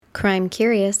Crime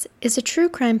Curious is a true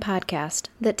crime podcast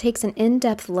that takes an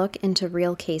in-depth look into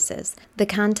real cases. The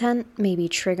content may be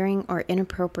triggering or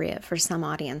inappropriate for some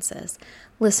audiences.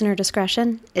 Listener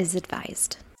discretion is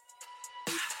advised.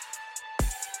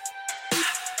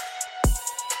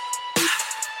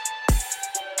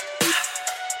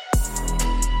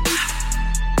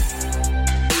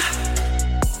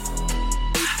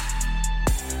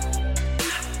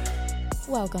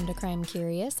 Welcome to Crime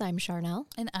Curious. I'm Charnel.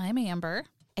 And I'm Amber.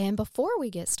 And before we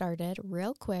get started,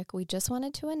 real quick, we just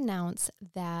wanted to announce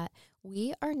that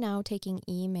we are now taking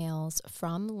emails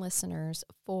from listeners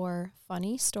for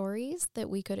funny stories that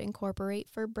we could incorporate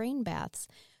for brain baths.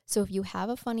 So if you have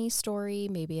a funny story,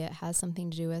 maybe it has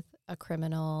something to do with a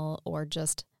criminal or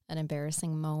just an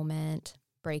embarrassing moment,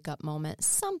 breakup moment,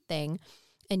 something,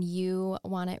 and you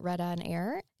want it read on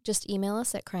air, just email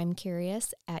us at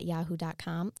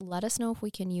crimecurious@yahoo.com. Let us know if we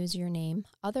can use your name.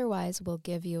 Otherwise, we'll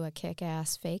give you a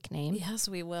kick-ass fake name. Yes,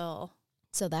 we will.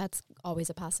 So that's always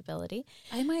a possibility.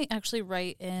 I might actually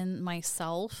write in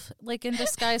myself, like in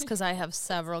disguise, because I have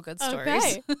several good stories.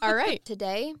 Okay. All right.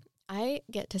 Today, I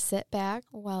get to sit back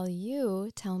while you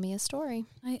tell me a story.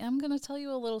 I am going to tell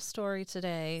you a little story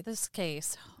today. This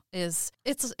case is,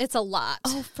 it's a lot.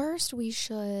 Oh, first we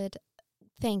should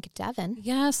thank Devin.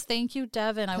 Yes, thank you,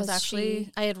 Devin. I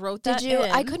had wrote that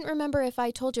in. I couldn't remember if I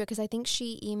told you because I think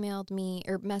she emailed me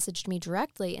or messaged me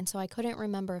directly, and so I couldn't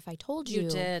remember if I told you.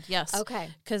 You did, yes. Okay.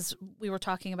 Because we were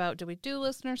talking about, do we do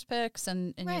listeners' picks,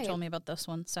 and Right. you told me about this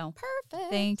one, so.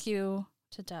 Perfect. Thank you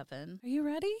to Devin. Are you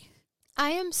ready?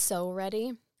 I am so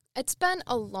ready. It's been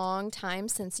a long time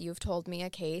since you've told me a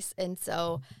case, and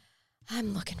so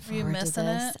I'm looking forward to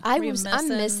this. I'm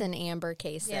missing Amber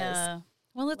cases. Yeah.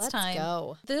 Well, it's Let's time.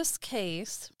 Go. This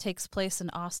case takes place in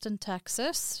Austin,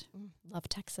 Texas. Love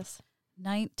Texas.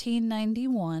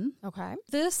 1991. Okay.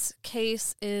 This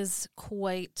case is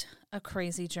quite a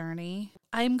crazy journey.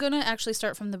 I'm going to actually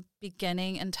start from the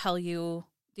beginning and tell you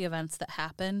the events that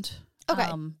happened. Okay.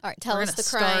 All right. Tell us the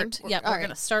crime. We're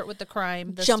going to start with the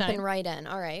crime this Jumping time. right in.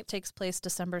 All right. It takes place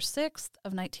December 6th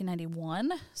of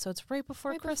 1991. So it's right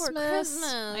before Christmas.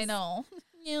 I know.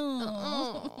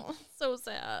 Oh. So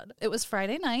sad. It was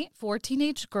Friday night. 4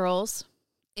 teenage girls,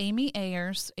 Amy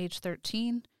Ayers, age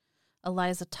 13,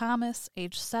 Eliza Thomas,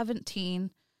 age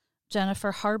 17,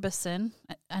 Jennifer Harbison,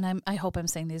 and I hope I'm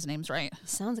saying these names right.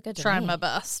 Sounds good to Trying me. my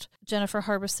best. Jennifer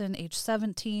Harbison, age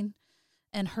 17,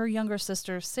 and her younger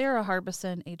sister, Sarah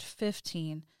Harbison, age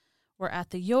 15, were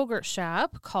at the yogurt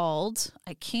shop called,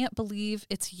 I Can't Believe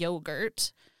It's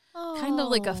Yogurt. Kind of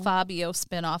like a Fabio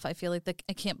spinoff. I feel like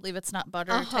I can't believe it's not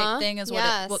butter type thing is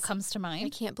what comes to mind. I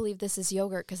can't believe this is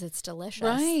yogurt because it's delicious.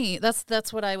 Right.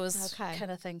 That's what I was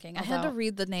kind of thinking. I had to Although-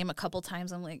 read the name a couple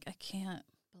times. I'm like, I can't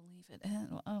believe it.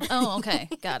 Oh, okay.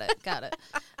 Got it.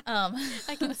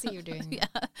 I can see you doing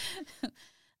that. Yeah.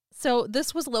 So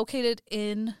this was located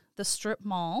in the Strip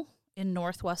Mall in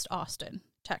Northwest Austin,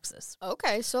 Texas.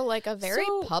 Okay, so like a very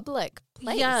public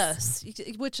place. Yes,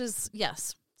 which is,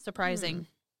 surprising.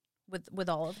 With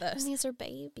all of this. And these are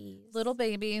babies. Little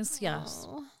babies, yes.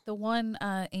 Oh. The one,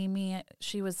 Amy,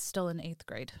 she was still in 8th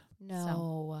grade. No.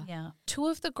 So, yeah. 2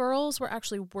 of the girls were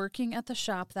actually working at the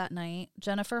shop that night.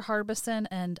 Jennifer Harbison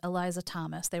and Eliza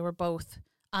Thomas. They were both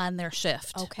on their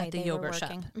shift at the yogurt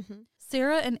shop. Mm-hmm.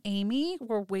 Sarah and Amy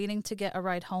were waiting to get a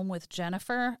ride home with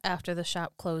Jennifer after the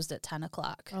shop closed at 10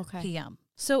 o'clock p.m.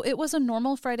 So it was a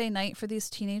normal Friday night for these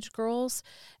teenage girls.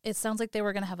 It sounds like they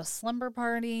were going to have a slumber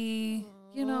party,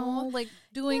 like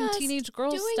doing teenage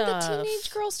girl stuff. Doing the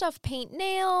teenage girl stuff. Paint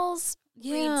nails,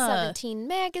 read 17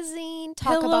 magazine,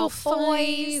 talk pillow about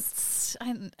boys. fights.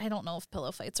 I don't know if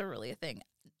pillow fights are really a thing.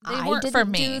 They I weren't didn't for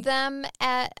me. do them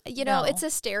at, No. it's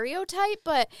a stereotype,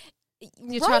 but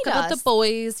You talk about the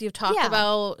boys. You talk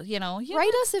about,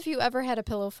 Write us if you ever had a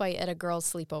pillow fight at a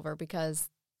girl's sleepover, because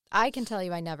I can tell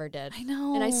you I never did. I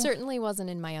know. And I certainly wasn't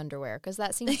in my underwear, because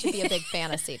that seems to be a big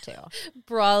fantasy, too.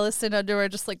 Braless and underwear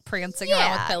just like prancing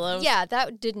around with pillows. Yeah,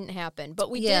 that didn't happen.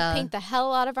 But we did paint the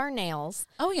hell out of our nails.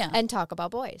 Oh, yeah. And talk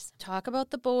about boys. Talk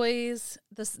about the boys,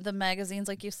 the magazines,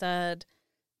 like you said,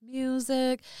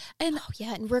 music. And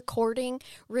and recording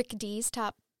Rick D's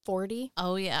top 40.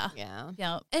 Oh, yeah. Yeah.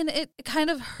 Yeah. And it kind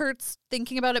of hurts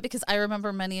thinking about it because I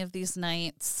remember many of these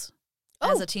nights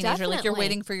as a teenager. Definitely. Like, you're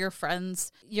waiting for your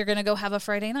friends. You're going to go have a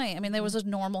Friday night. I mean, there was a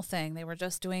normal thing. They were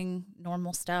just doing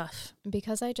normal stuff.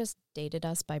 Because I just dated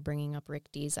us by bringing up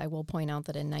Rick D's, I will point out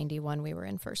that in 91 we were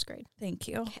in first grade. Thank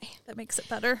you. Okay. That makes it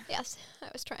better. Yes, I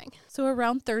was trying. So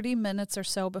around 30 minutes or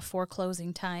so before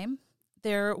closing time,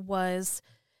 there was...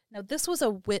 Now, this was a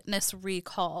witness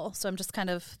recall, so I'm just kind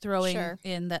of throwing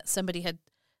in that somebody had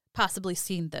possibly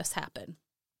seen this happen.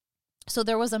 So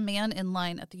there was a man in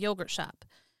line at the yogurt shop.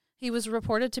 He was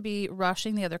reported to be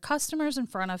rushing the other customers in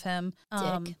front of him.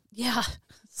 Dick. Yeah,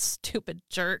 stupid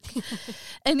jerk.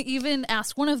 And even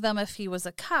asked one of them if he was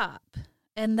a cop.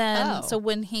 And then, so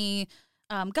when he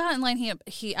got in line,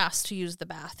 he asked to use the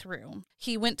bathroom.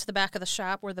 He went to the back of the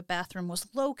shop where the bathroom was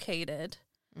located,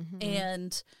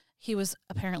 and he was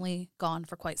apparently gone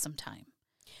for quite some time.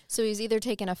 So he's either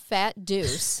taking a fat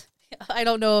deuce. I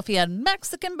don't know if he had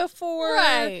Mexican before.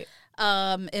 Right.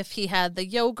 If he had the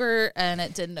yogurt and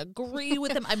it didn't agree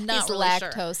with him. I'm not He's really sure.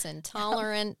 lactose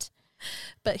intolerant.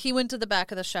 But he went to the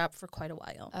back of the shop for quite a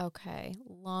while. Okay.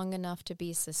 Long enough to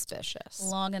be suspicious.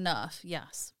 Long enough,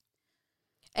 yes.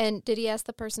 And did he ask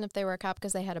the person if they were a cop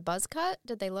because they had a buzz cut?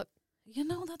 Did they look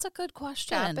That's a good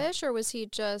question. capish, or was he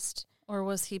just... Or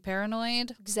was he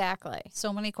paranoid? Exactly.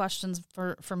 So many questions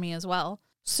for me as well.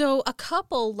 So a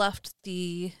couple left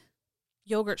the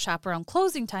yogurt shop around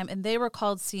closing time, and they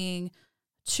recalled seeing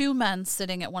two men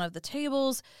sitting at one of the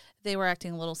tables. They were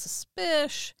acting a little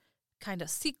suspicious, kind of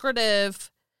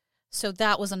secretive. So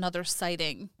that was another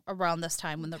sighting around this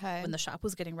time when the shop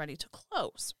was getting ready to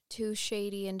close. Two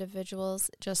shady individuals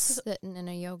just sitting in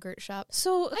a yogurt shop.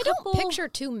 So I don't picture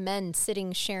two men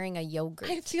sitting sharing a yogurt.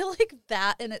 I feel like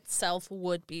that in itself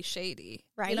would be shady.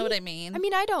 Right? You know what I mean? I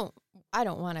mean, I don't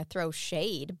want to throw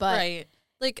shade, but right.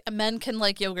 Like men can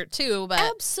like yogurt too, but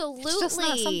absolutely, it's just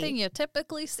not something you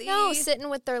typically see. No, sitting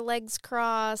with their legs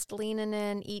crossed, leaning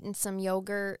in, eating some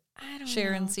yogurt. I don't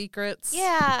sharing know. secrets.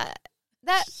 Yeah,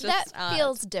 that odd.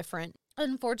 feels different.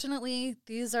 Unfortunately,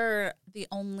 these are the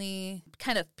only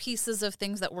kind of pieces of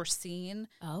things that were seen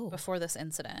before this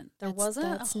incident. There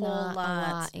wasn't a whole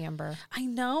lot. Amber. I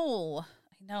know.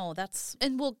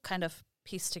 And we'll kind of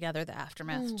piece together the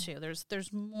aftermath too.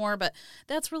 There's more, but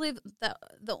that's really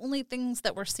the only things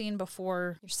that were seen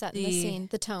before. You're setting the scene,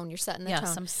 the tone. You're setting the tone.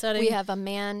 Yes, I'm setting. We have a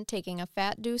man taking a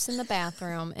fat deuce in the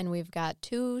bathroom, and we've got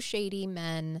two shady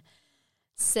men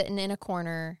sitting in a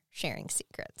corner sharing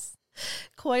secrets.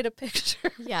 Quite a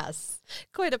picture. Yes.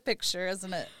 Quite a picture,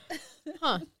 isn't it?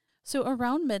 Huh. So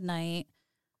around midnight,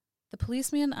 the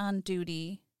policeman on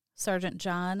duty, Sergeant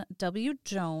John W.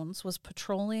 Jones, was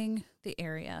patrolling the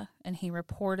area, and he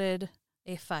reported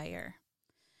a fire.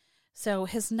 So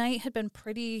his night had been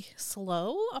pretty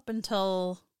slow up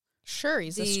until... Sure,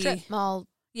 he's a strip mall.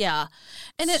 Yeah.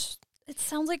 And it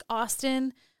sounds like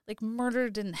Austin... Like, murder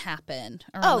didn't happen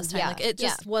around this time. Yeah, like, it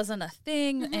just wasn't a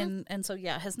thing. And so,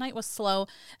 yeah, his night was slow.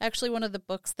 Actually, one of the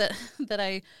books that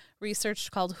I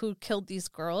researched called Who Killed These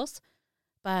Girls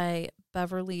by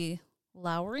Beverly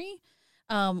Lowry.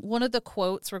 One of the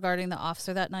quotes regarding the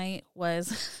officer that night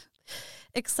was,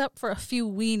 except for a few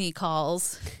weenie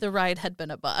calls, the ride had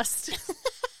been a bust.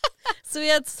 So he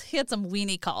had some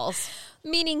weenie calls.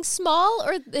 Meaning small,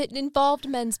 or it involved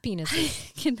men's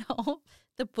penises?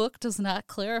 The book does not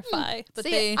clarify, but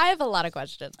See, I have a lot of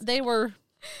questions. They were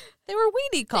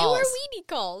weenie calls. They were weenie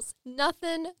calls.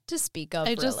 Nothing to speak of,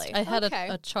 really. I had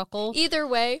a chuckle. Either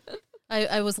way.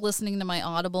 I was listening to my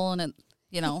Audible, and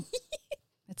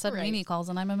it said weenie calls,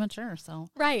 and I'm immature, so.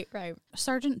 Right.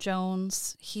 Sergeant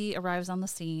Jones, he arrives on the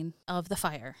scene of the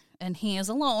fire, and he is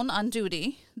alone on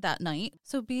duty that night.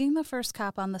 So being the first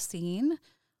cop on the scene,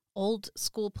 old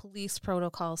school police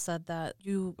protocol said that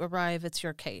you arrive, it's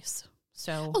your case.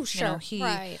 So,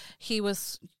 he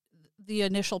was the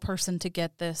initial person to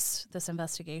get this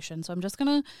investigation. So I'm just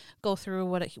going to go through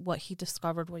what he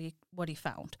discovered, what he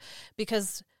found.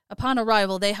 Because upon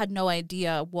arrival, they had no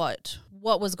idea what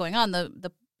was going on.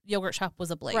 The yogurt shop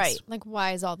was ablaze. Right. Like,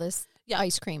 why is all this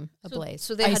ice cream ablaze?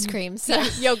 So they ice had cream. So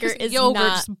yogurt is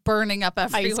yogurt's not burning up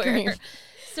everywhere. Ice cream.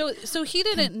 So he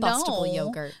didn't know.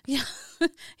 Yogurt. Yeah.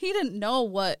 He didn't know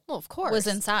what of course. was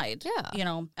inside.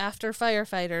 Yeah. After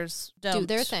firefighters do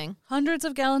their thing. Hundreds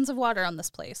of gallons of water on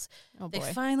this place. Oh, boy.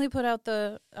 They finally put out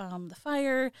the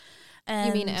fire. And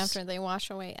you mean after they wash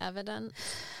away evidence?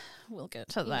 We'll get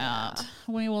to that.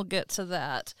 We will get to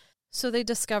that. So they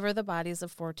discover the bodies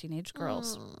of 4 teenage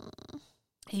girls.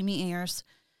 Amy Ayers,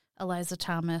 Eliza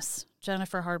Thomas,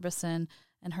 Jennifer Harbison,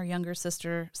 and her younger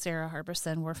sister, Sarah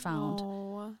Harbison, were found.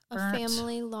 Oh, a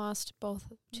family lost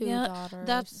two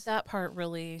daughters. That part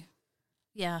really,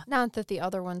 yeah. Not that the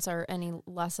other ones are any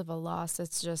less of a loss.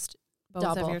 It's just both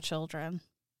double. of your children.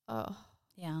 Oh.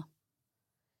 Yeah.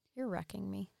 You're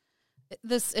wrecking me.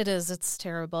 It's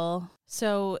terrible.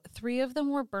 So 3 of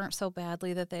them were burnt so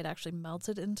badly that they'd actually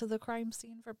melted into the crime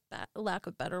scene, for lack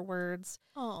of better words.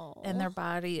 Oh. And their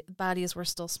bodies were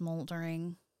still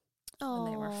smoldering when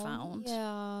they were found.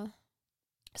 Yeah.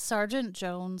 Sergeant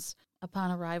Jones,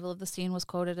 upon arrival of the scene, was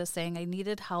quoted as saying, "I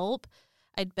needed help.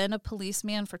 I'd been a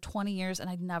policeman for 20 years, and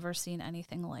I'd never seen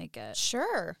anything like it."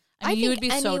 Sure. I mean, you would be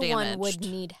so damaged. Anyone would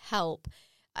need help.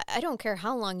 I don't care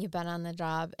how long you've been on the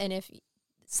job. And if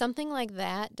something like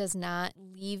that does not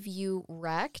leave you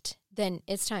wrecked, then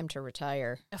it's time to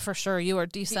retire. For sure. You are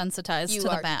desensitized to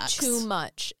the max. You are too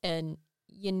much, and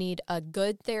you need a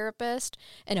good therapist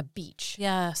and a beach.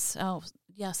 Yes. Oh,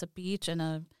 yes, a beach and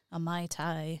a Mai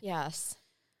Tai. Yes.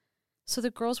 So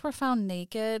the girls were found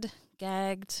naked,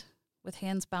 gagged, with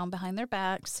hands bound behind their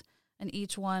backs, and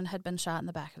each one had been shot in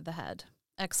the back of the head,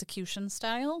 execution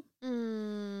style.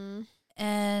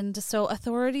 And so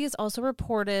authorities also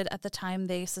reported at the time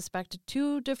they suspected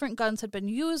 2 different guns had been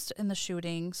used in the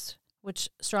shootings, which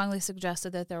strongly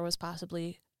suggested that there was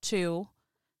possibly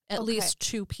at least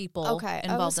 2 people involved in the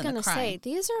crime. I was going to say,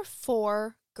 these are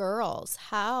 4 girls.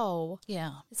 How?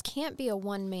 Yeah. This can't be a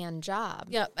one-man job.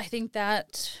 Yeah, I think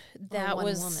that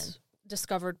was woman.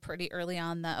 Discovered pretty early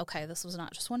on that, okay, this was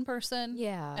not just one person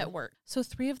at work. So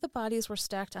 3 of the bodies were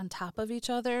stacked on top of each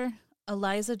other.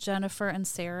 Eliza, Jennifer, and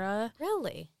Sarah.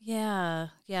 Really? Yeah.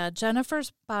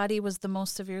 Jennifer's body was the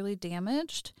most severely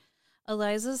damaged.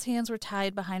 Eliza's hands were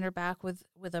tied behind her back with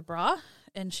a bra,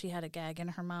 and she had a gag in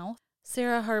her mouth.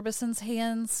 Sarah Harbison's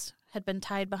hands had been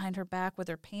tied behind her back with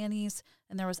her panties,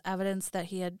 and there was evidence that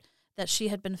she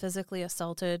had been physically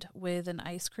assaulted with an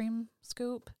ice cream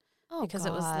scoop because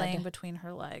it was laying between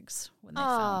her legs when they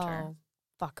found her.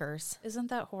 Fuckers. Isn't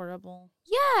that horrible?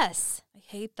 Yes. I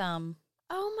hate them.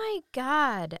 Oh, my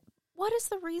God. What is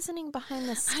the reasoning behind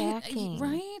the stacking?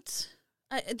 Right?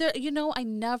 I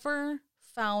never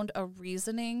found a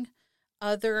reasoning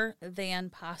other than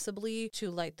possibly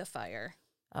to light the fire.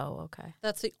 Oh, okay.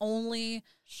 That's the only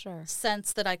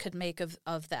sense that I could make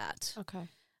of that. Okay.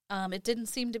 It didn't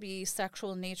seem to be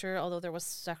sexual in nature, although there was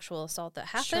sexual assault that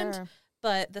happened. Sure.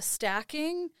 But the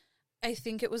stacking, I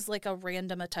think it was like a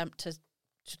random attempt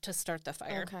to start the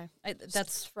fire. Okay.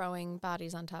 That's throwing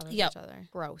bodies on top of each other.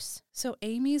 Gross. So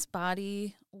Amy's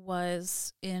body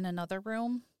was in another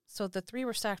room. So the 3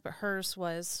 were stacked, but hers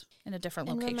was in a different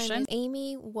location.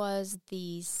 Amy was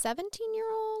the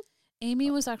 17-year-old?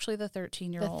 Amy was actually the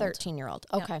 13-year-old. The 13-year-old.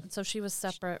 Okay. Yeah. So she was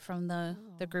separate from the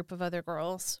group of other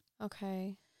girls.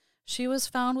 Okay. She was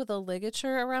found with a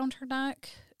ligature around her neck,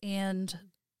 and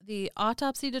the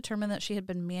autopsy determined that she had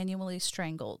been manually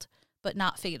strangled, but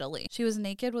not fatally. She was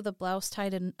naked with a blouse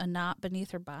tied in a knot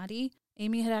beneath her body.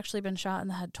 Amy had actually been shot in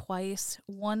the head twice,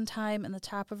 one time in the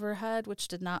top of her head, which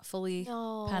did not fully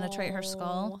penetrate her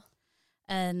skull.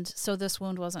 And so this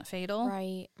wound wasn't fatal.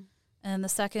 Right. And the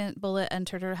second bullet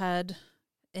entered her head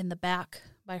in the back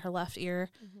by her left ear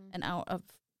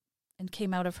and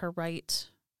came out of her right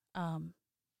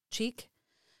cheek.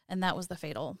 And that was the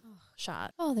fatal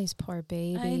shot. Oh, these poor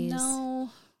babies.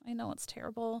 I know, it's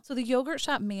terrible. So the yogurt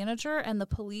shop manager and the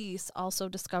police also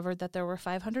discovered that there were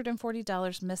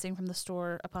 $540 missing from the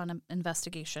store upon an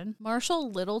investigation.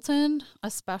 Marshall Littleton, a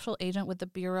special agent with the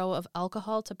Bureau of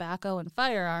Alcohol, Tobacco, and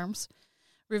Firearms,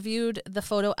 reviewed the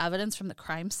photo evidence from the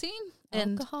crime scene.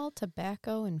 Alcohol,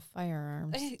 tobacco, and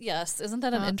firearms. Yes, isn't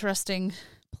that an interesting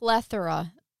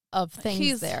plethora of things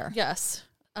He's there? Yes,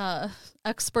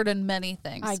 expert in many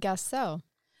things. I guess so.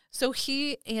 So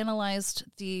he analyzed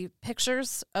the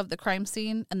pictures of the crime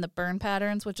scene and the burn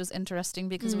patterns, which is interesting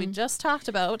because we just talked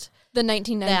about the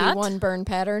 1991 burn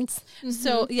patterns. Mm-hmm.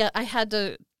 So, yeah, I had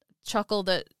to chuckle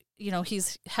that,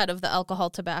 he's head of the Alcohol,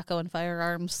 Tobacco, and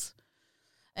Firearms,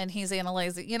 and he's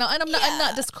analyzing, and I'm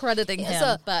not discrediting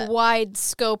him. But wide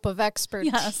scope of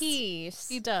expertise. Yes,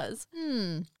 he does.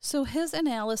 So his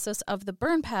analysis of the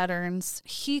burn patterns,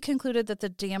 he concluded that the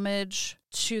damage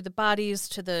to the bodies,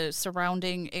 to the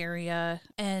surrounding area,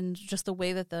 and just the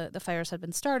way that the fires had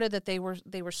been started, that they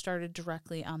were started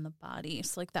directly on the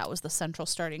bodies. Like that was the central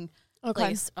starting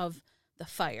place of the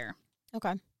fire.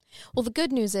 Okay. Well, the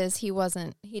good news is he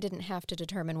didn't have to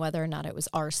determine whether or not it was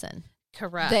arson.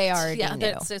 Correct. They already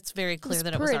knew. It's very clear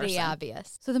that it was arson. Pretty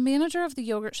obvious. So the manager of the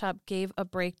yogurt shop gave a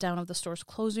breakdown of the store's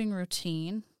closing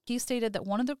routine. He stated that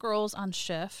one of the girls on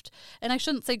shift, and I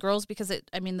shouldn't say girls because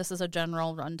this is a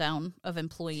general rundown of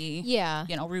employee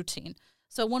routine.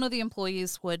 So one of the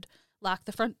employees would lock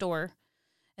the front door,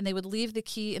 and they would leave the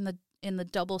key in the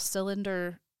double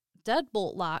cylinder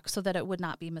deadbolt lock so that it would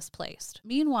not be misplaced.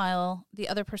 Meanwhile, the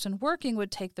other person working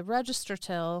would take the register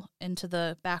till into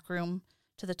the back room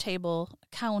to the table,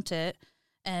 count it,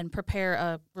 and prepare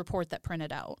a report that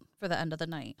printed out for the end of the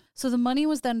night. So the money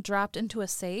was then dropped into a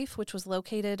safe, which was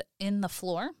located in the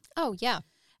floor. Oh, yeah.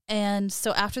 And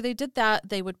so after they did that,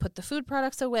 they would put the food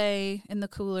products away in the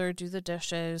cooler, do the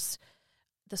dishes.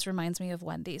 This reminds me of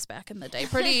Wendy's back in the day.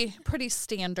 Pretty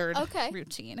standard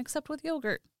routine, except with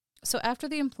yogurt. So after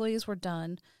the employees were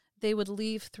done, they would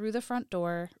leave through the front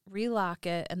door, relock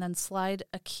it, and then slide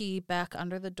a key back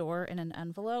under the door in an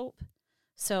envelope.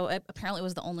 So it apparently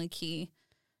was the only key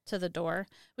to the door,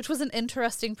 which was an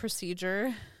interesting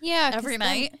procedure. Yeah, every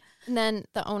night. And then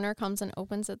the owner comes and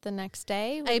opens it the next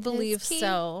day. I believe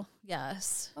so.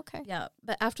 Yes. Okay. Yeah.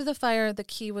 But after the fire, the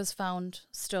key was found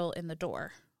still in the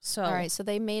door. So all right. So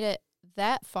they made it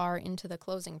that far into the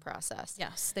closing process.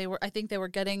 Yes, they were. I think they were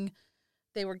getting,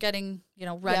 ready to so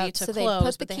close. So they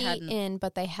put the key in,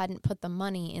 but they hadn't put the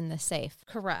money in the safe.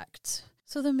 Correct.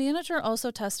 So the manager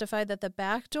also testified that the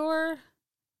back door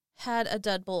had a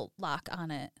deadbolt lock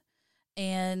on it,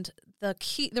 and the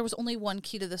key. There was only one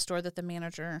key to the store that the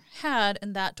manager had,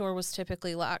 and that door was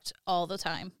typically locked all the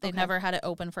time. They never had it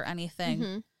open for anything.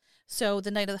 Mm-hmm. So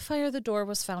the night of the fire, the door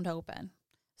was found open.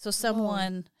 So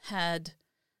someone had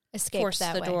escaped forced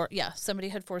that the way. door. Yeah, somebody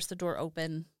had forced the door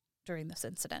open during this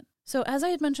incident. So as I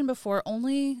had mentioned before,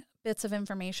 only bits of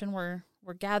information were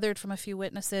gathered from a few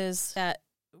witnesses that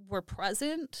were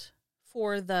present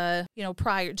for the,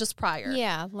 prior.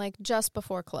 Yeah, like just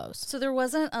before close. So there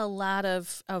wasn't a lot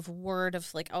of word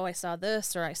of like, oh, I saw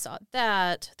this or I saw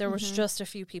that. There was just a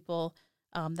few people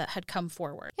that had come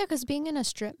forward. Yeah, because being in a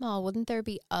strip mall, wouldn't there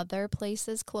be other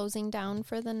places closing down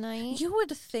for the night? You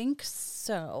would think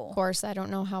so. Of course, I don't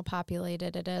know how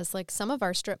populated it is. Like some of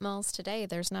our strip malls today,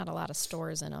 there's not a lot of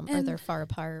stores in them, or they're far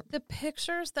apart. The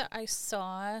pictures that I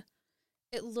saw,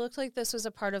 it looked like this was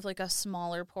a part of like a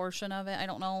smaller portion of it. I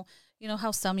don't know. You know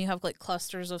how some you have like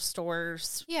clusters of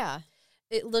stores? Yeah.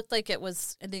 It looked like it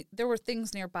was, there were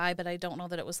things nearby, but I don't know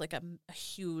that it was like a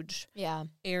huge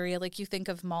area. Like you think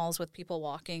of malls with people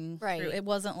walking through. It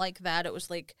wasn't like that. It was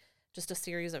like just a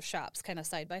series of shops kind of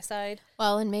side by side.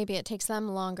 Well, and maybe it takes them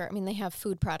longer. I mean, they have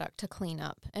food product to clean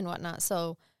up and whatnot.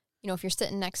 So, if you're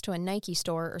sitting next to a Nike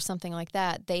store or something like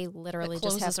that, they literally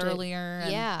just have to earlier.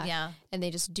 And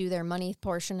they just do their money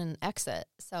portion and exit.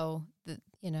 So,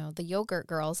 the yogurt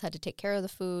girls had to take care of the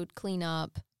food, clean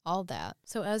up, all that.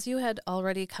 So as you had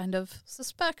already kind of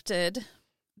suspected,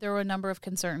 there were a number of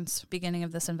concerns beginning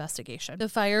of this investigation. The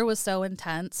fire was so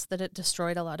intense that it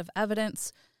destroyed a lot of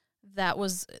evidence. That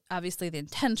was obviously the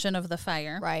intention of the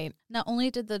fire. Right. Not only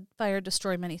did the fire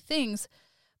destroy many things,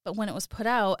 but when it was put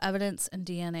out, evidence and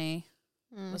DNA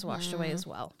was washed away as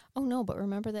well. Oh, no, but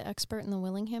remember the expert in the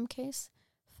Willingham case?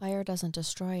 Fire doesn't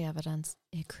destroy evidence.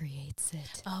 It creates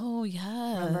it. Oh, yes.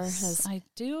 Remember I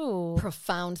do.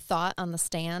 Profound thought on the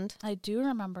stand. I do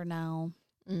remember now.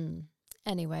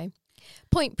 Anyway,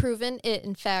 point proven. It,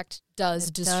 in fact,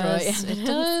 does destroy evidence. It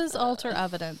does alter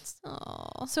evidence.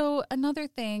 Oh. So another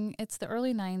thing, it's the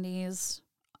early 90s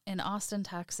in Austin,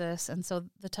 Texas, and so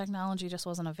the technology just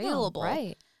wasn't available. Oh,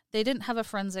 right. They didn't have a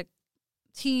forensic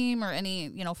team or any,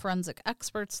 forensic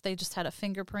experts. They just had a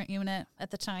fingerprint unit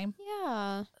at the time.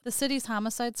 Yeah. The city's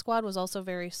homicide squad was also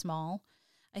very small.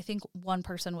 I think one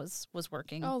person was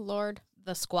working. Oh, Lord.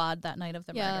 The squad that night of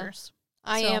the murders.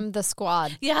 I am the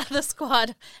squad. Yeah, the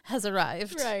squad has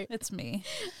arrived. Right. It's me.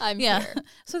 I'm here.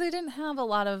 So they didn't have a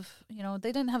lot of,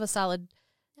 they didn't have a solid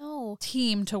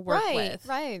team to work with.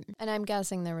 Right. And I'm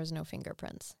guessing there was no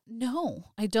fingerprints. No,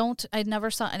 I never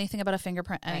saw anything about a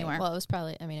fingerprint anywhere. Well, it was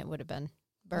probably, it would have been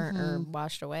burnt or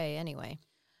washed away anyway.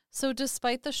 So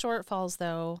despite the shortfalls,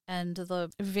 though, and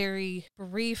the very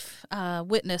brief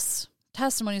witness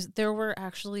testimonies, there were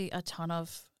actually a ton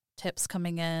of tips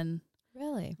coming in.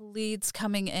 Really? Leads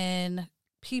coming in,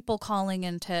 people calling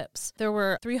in tips. There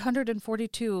were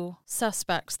 342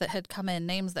 suspects that had come in,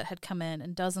 names that had come in,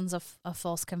 and dozens of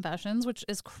false confessions, which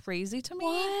is crazy to me.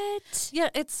 What? Yeah,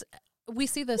 we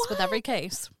see this with every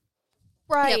case.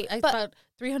 Right. Yep, about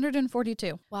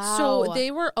 342. Wow. So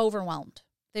they were overwhelmed.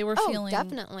 They were feeling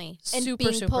definitely. super, and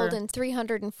being pulled in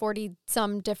 340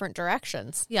 some different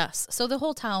directions. Yes. So the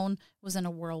whole town was in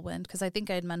a whirlwind because I think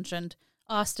I had mentioned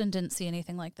Austin didn't see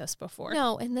anything like this before.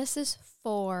 No, and this is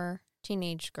for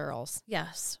teenage girls.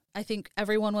 Yes. I think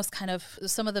everyone was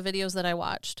some of the videos that I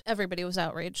watched, everybody was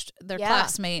outraged. Their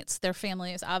classmates, their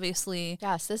families, obviously.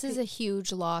 Yes, this is a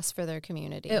huge loss for their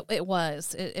community. It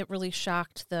was. It really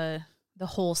shocked the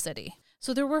whole city.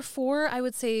 So there were 4, I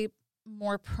would say,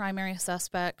 more primary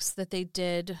suspects that they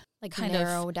did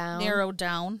narrow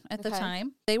down at the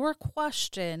time. They were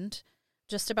questioned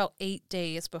just about 8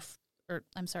 days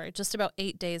just about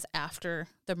 8 days after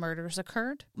the murders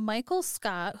occurred. Michael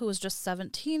Scott, who was just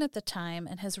 17 at the time,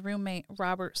 and his roommate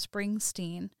Robert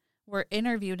Springsteen were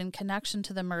interviewed in connection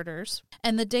to the murders.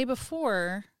 And the day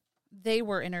before they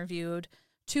were interviewed,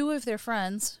 2 of their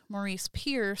friends, Maurice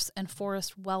Pierce and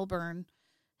Forrest Welburn,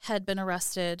 had been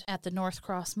arrested at the North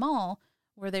Cross Mall,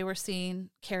 where they were seen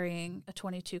carrying a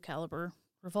 .22 caliber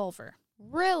revolver.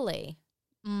 Really?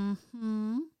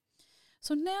 Mm-hmm.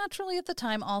 So naturally at the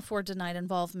time, all 4 denied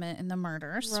involvement in the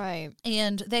murders. Right.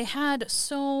 And they had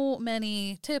so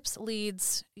many tips,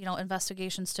 leads,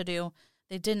 investigations to do.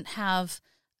 They didn't have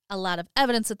a lot of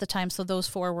evidence at the time, so those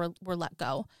 4 were let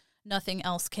go. Nothing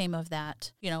else came of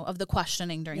that, of the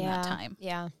questioning during that time.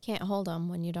 Yeah. Can't hold them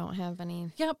when you don't have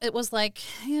any. Yep. It was like,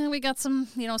 we got some,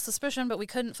 suspicion, but we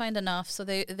couldn't find enough, so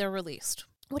they're released.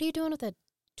 What are you doing with a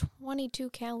 22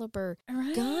 caliber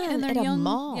Right. gun And they're at young, a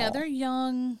mall? Yeah, they're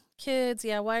young kids.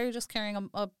 Yeah, why are you just carrying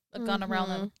a gun around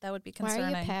them? That would be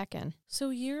concerning. Why are you packing? So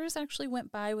years actually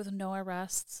went by with no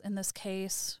arrests in this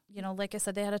case. Like I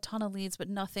said, they had a ton of leads, but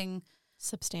nothing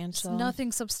substantial,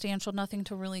 nothing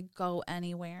to really go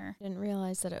anywhere. Didn't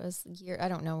realize that it was I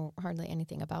don't know hardly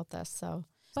anything about this. So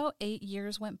about 8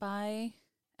 years went by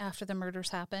after the murders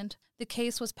happened. The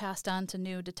case was passed on to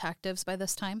new detectives by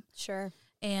this time. Sure.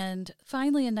 And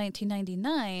finally in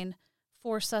 1999,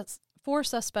 4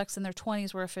 suspects in their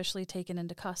 20s were officially taken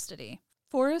into custody.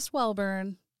 Forrest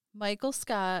Welburn, Michael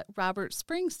Scott, Robert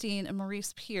Springsteen, and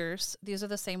Maurice Pierce. These are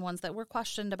the same ones that were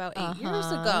questioned about 8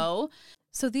 years ago.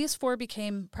 So these 4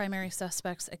 became primary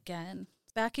suspects again.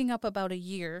 Backing up about a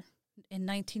year, in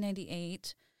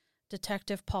 1998,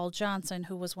 Detective Paul Johnson,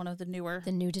 who was one of the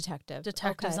new detectives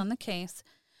on the case,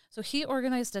 so he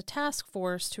organized a task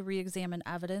force to re-examine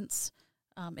evidence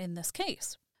in this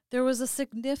case. There was a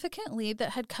significant lead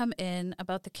that had come in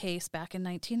about the case back in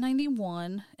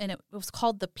 1991, and it was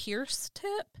called the Pierce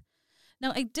tip.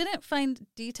 Now, I didn't find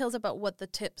details about what the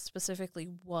tip specifically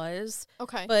was.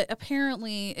 Okay. But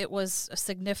apparently it was a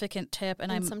significant tip.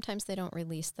 And sometimes they don't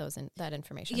release that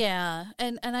information. Yeah.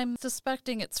 And I'm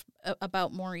suspecting it's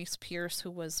about Maurice Pierce,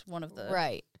 who was one of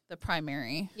the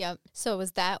primary. Yep. So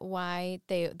was that why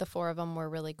the 4 of them were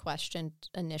really questioned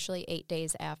initially 8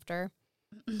 days after?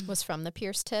 Was from the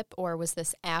Pierce tip, or was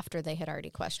this after they had already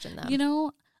questioned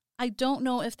them? I don't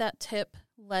know if that tip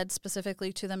led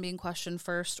specifically to them being questioned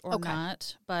first or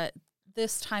not, but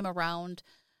this time around,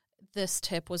 this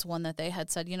tip was one that they had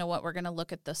said, you know what, we're going to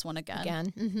look at this one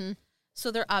again. Mm-hmm.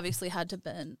 So there obviously had to have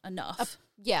been enough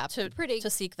to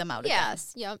seek them out again.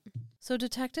 Yes, yep. So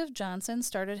Detective Johnson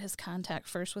started his contact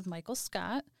first with Michael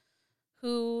Scott,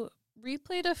 who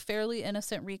replayed a fairly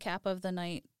innocent recap of the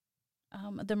night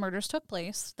the murders took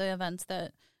place, the events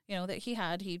that he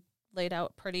had. He laid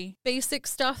out pretty basic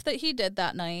stuff that he did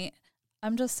that night.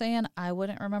 I'm just saying I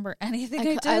wouldn't remember anything I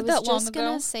did that long ago. I was just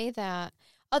going to say that.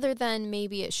 Other than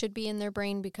maybe it should be in their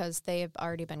brain because they have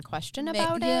already been questioned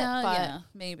about it. Yeah,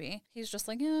 maybe. He's just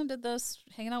like, did this,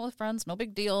 hanging out with friends, no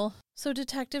big deal. So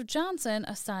Detective Johnson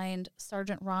assigned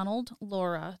Sergeant Ronald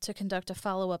Laura to conduct a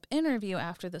follow-up interview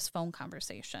after this phone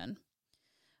conversation.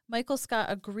 Michael Scott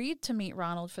agreed to meet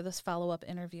Ronald for this follow-up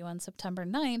interview on September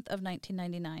 9th of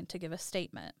 1999 to give a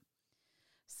statement.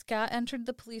 Scott entered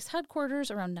the police headquarters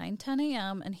around 9:10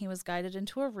 a.m., and he was guided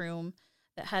into a room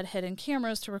that had hidden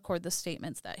cameras to record the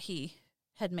statements that he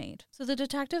had made. So the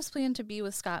detectives planned to be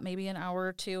with Scott maybe an hour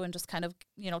or two and just kind of,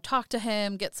 talk to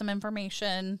him, get some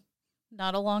information.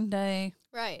 Not a long day.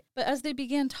 Right. But as they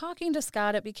began talking to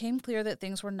Scott, it became clear that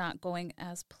things were not going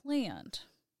as planned.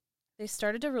 They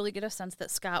started to really get a sense that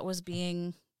Scott was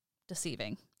being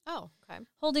deceiving. Oh, okay.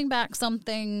 Holding back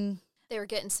something. They were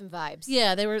getting some vibes.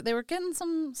 Yeah, they were getting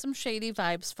some shady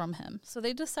vibes from him. So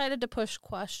they decided to push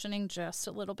questioning just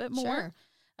a little bit more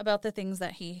about the things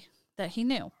that he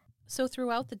knew. So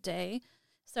throughout the day,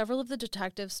 several of the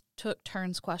detectives took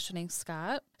turns questioning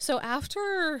Scott. So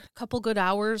after a couple good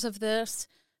hours of this,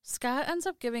 Scott ends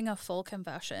up giving a full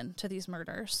confession to these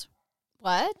murders.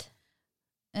 What?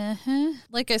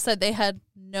 Like I said, they had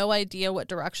no idea what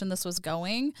direction this was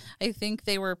going. I think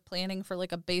they were planning for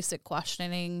like a basic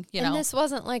questioning, And this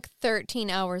wasn't like 13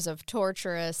 hours of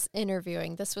torturous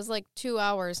interviewing. This was like 2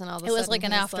 hours and all of a sudden. It was like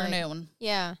an afternoon.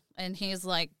 Yeah. And he's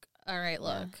like, all right,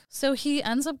 look. Yeah. So he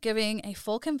ends up giving a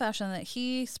full confession that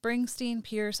he, Springsteen,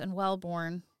 Pierce, and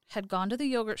Welborn had gone to the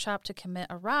yogurt shop to commit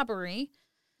a robbery.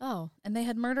 Oh. And they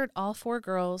had murdered all 4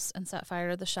 girls and set fire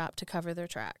to the shop to cover their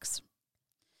tracks.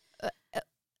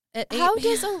 How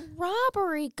does a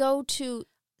robbery go to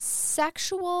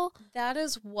sexual? That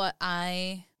is what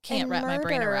I can't wrap my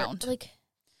brain around.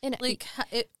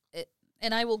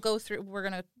 And I will go through. We're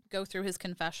gonna go through his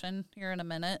confession here in a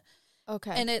minute.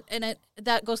 Okay. And it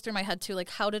that goes through my head too. Like,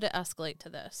 how did it escalate to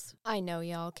this? I know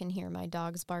y'all can hear my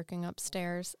dogs barking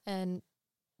upstairs, and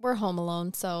we're home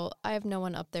alone, so I have no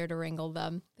one up there to wrangle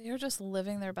them. They are just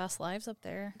living their best lives up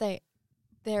there.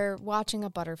 They're watching a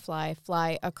butterfly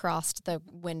fly across the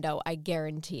window. I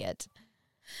guarantee it.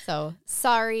 So,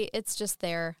 sorry, it's just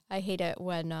there. I hate it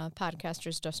when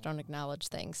podcasters just don't acknowledge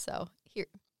things. So, here.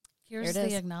 Here's There it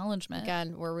the is. acknowledgement.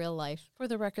 Again, we're real life. For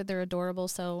the record, they're adorable,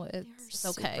 so it's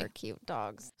okay. Super cute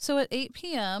dogs. So at 8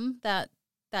 p.m. that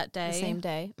day. The same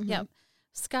day. Mhm. Yep.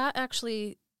 Scott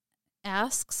actually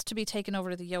asks to be taken over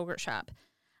to the yogurt shop.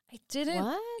 I didn't.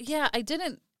 What? Yeah, I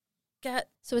didn't get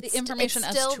So it's the information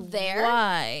it's as still to there?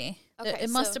 why. Okay, It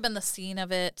must so- have been the scene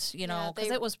of it, you know, because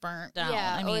they- it was burnt down.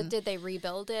 Yeah. I or mean, did they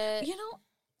rebuild it? you know,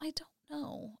 I don't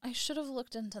know. I should have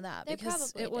looked into that They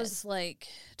because probably it was like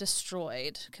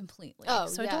destroyed completely. Oh,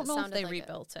 so yeah, I don't it know if sounded they like it.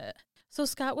 rebuilt it. So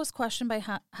Scott was questioned by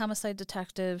homicide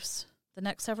detectives the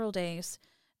next several days,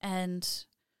 and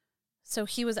so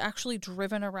he was actually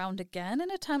driven around again in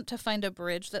an attempt to find a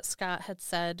bridge that Scott had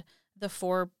said the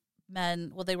 4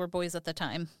 men, well, they were boys at the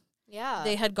time, Yeah.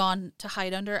 they had gone to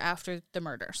hide under after the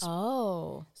murders.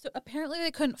 Oh. So apparently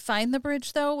they couldn't find the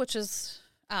bridge, though, which is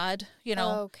odd, you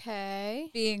know, Okay.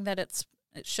 being that it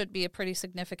should be a pretty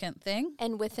significant thing.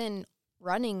 And within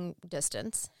running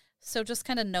distance. So just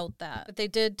kind of note that. But they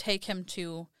did take him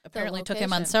to, apparently took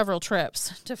him on location. several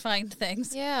trips to find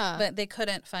things, Yeah. but they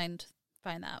couldn't find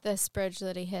that. This bridge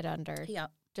that he hid under Yeah.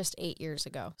 just 8 years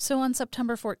ago. So on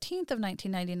September 14th of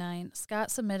 1999,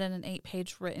 Scott submitted an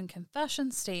 8-page written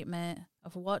confession statement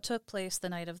of what took place the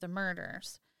night of the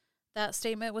murders. That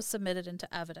statement was submitted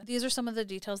into evidence. These are some of the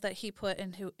details that he put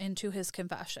into his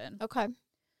confession. Okay.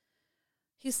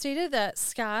 He stated that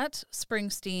Scott,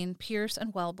 Springsteen, Pierce,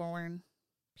 and Wellborn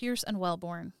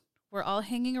were all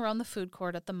hanging around the food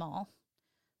court at the mall,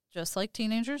 just like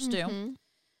teenagers do. Mhm.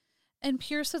 And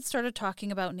Pierce had started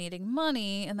talking about needing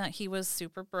money and that he was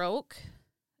super broke.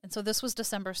 And so this was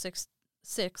December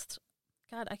 6th.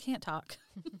 God, I can't talk.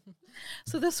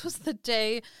 So this was the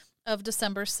day of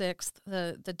December 6th,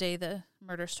 the day the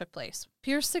murders took place.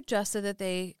 Pierce suggested that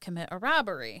they commit a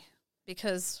robbery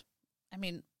because, I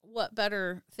mean, what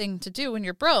better thing to do when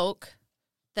you're broke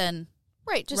than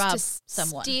Right. Just rob to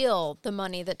someone. steal the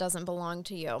money that doesn't belong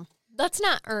to you. Let's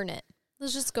not earn it.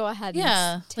 Let's just go ahead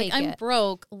Yeah, and take like, I'm it.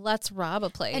 broke. Let's rob a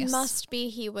place. And must be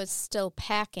he was still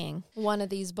packing one of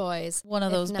these boys. one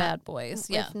of if those not- bad boys.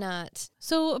 Yeah. If not,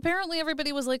 So apparently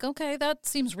everybody was like, okay, that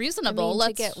seems I reasonable. mean,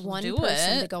 Let's to get one do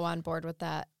person it. to go on board with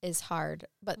that is hard.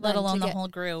 But Let then alone to the get whole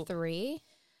group. 3.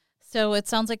 So it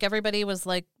sounds like everybody was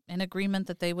like in agreement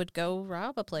that they would go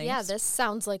rob a place. Yeah, this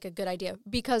sounds like a good idea.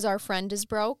 Because our friend is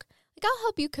broke, like, I'll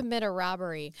help you commit a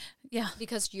robbery Yeah.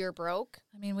 because you're broke.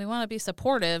 I mean, we want to be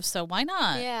supportive, so why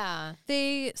not? Yeah.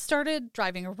 They started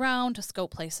driving around to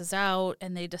scope places out,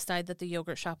 and they decided that the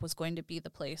yogurt shop was going to be the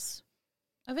place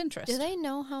of interest. Do they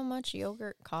know how much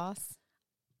yogurt costs?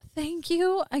 Thank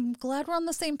you. I'm glad we're on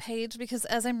the same page because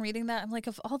as I'm reading that, I'm like,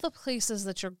 of all the places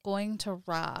that you're going to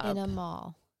rob, In a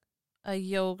mall. a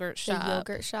yogurt shop. The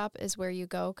yogurt shop is where you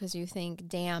go because you think,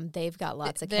 damn, they've got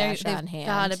lots of They- cash they've on hand.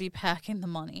 got to be packing the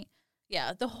money.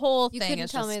 Yeah, the whole You thing couldn't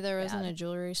is tell just me there wasn't bad. a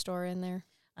jewelry store in there.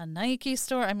 A Nike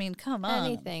store. I mean, come on.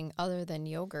 Anything other than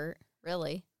yogurt,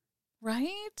 really.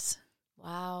 Right?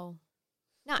 Wow.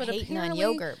 Not But hating on apparently-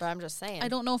 yogurt, but I'm just saying. I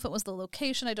don't know if it was the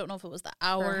location. I don't know if it was the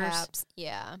hours. Perhaps.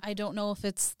 Yeah. I don't know if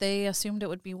they assumed it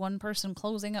would be one person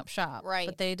closing up shop. Right.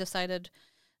 But they decided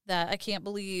that I can't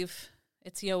believe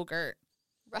it's yogurt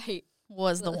Right.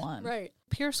 was the one. Right.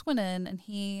 Pierce went in and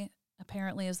he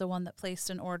apparently is the one that placed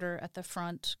an order at the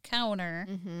front counter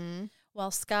Mm-hmm.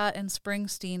 while Scott and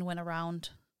Springsteen went around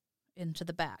into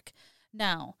the back.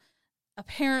 Now,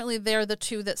 apparently they're the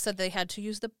two that said they had to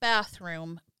use the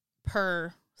bathroom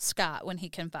per Scott when he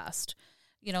confessed.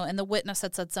 You know, and the witness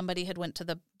had said somebody had went to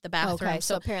the bathroom. Okay,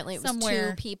 so apparently it was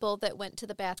somewhere- 2 people that went to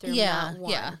the bathroom, Yeah, not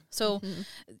one. yeah. So Mhm.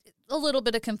 a little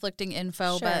bit of conflicting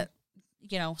info, Sure. but,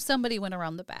 you know, somebody went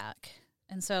around the back.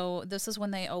 And so this is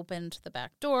when they opened the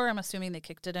back door. I'm assuming they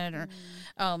kicked it in or,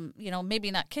 you know, maybe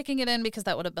not kicking it in because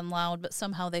that would have been loud, but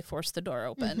somehow they forced the door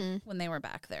open Mhm. when they were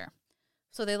back there.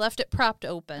 So they left it propped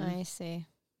open. I see.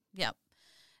 Yep.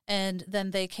 And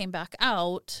then they came back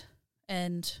out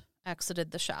and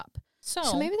exited the shop.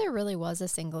 So maybe there really was a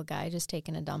single guy just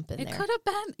taking a dump in it there. could have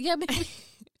been. Yeah, maybe.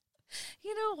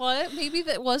 You know what? Maybe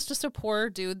that was just a poor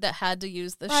dude that had to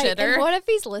use the Right, shitter. and what if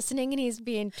he's listening and he's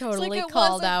being totally "It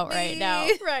called wasn't out right now?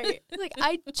 me." Right. Like,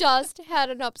 I just had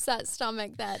an upset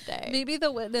stomach that day. Maybe the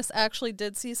witness actually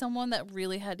did see someone that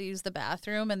really had to use the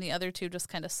bathroom and the other two just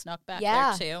kind of snuck back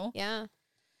Yeah. there too. Yeah.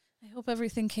 I hope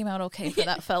everything came out okay for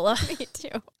that fella. Me too.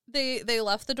 They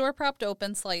left the door propped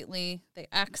open slightly. They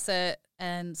exit,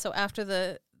 and so after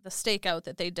the stakeout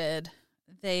that they did,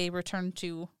 they return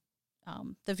to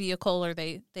the vehicle, or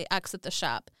they exit the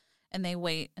shop and they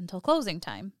wait until closing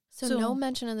time. So no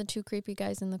mention of the two creepy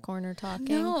guys in the corner talking?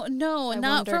 No,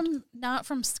 not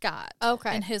from Scott.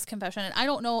 Okay. And his confession. And I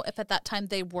don't know if at that time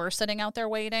they were sitting out there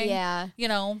waiting. Yeah. You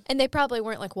know. And they probably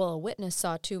weren't like, well, a witness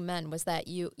saw two men. Was that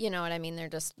you? You know what I mean? They're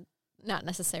just not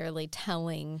necessarily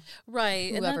telling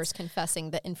whoever's confessing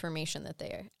the information that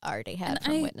they already had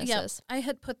from witnesses. I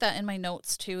had put that in my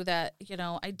notes too, that, you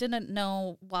know, I didn't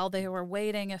know while they were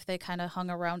waiting if they kind of hung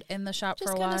around in the shop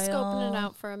for a while. Just kind of scoping it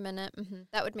out for a minute. Mm-hmm.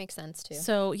 That would make sense too.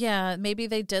 So, yeah, maybe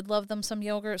they did love them some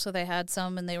yogurt, so they had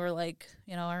some and they were like,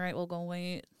 you know, all right, we'll go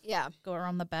wait. Yeah. Go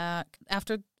around the back.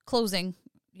 After closing,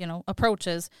 you know,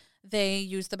 approaches, they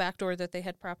used the back door that they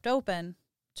had propped open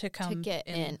to get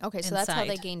in. Okay, so inside. that's how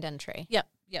they gained entry. Yep.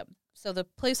 So the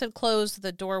place had closed.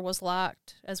 The door was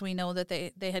locked, as we know that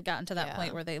they had gotten to that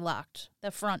point where they locked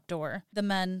the front door. The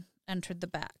men entered the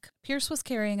back. Pierce was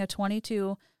carrying a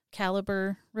 .22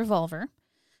 caliber revolver,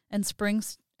 and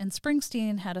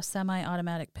Springsteen had a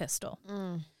semi-automatic pistol.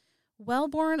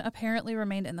 Wellborn apparently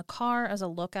remained in the car as a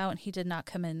lookout, and he did not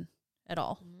come in at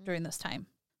all during this time.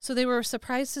 So they were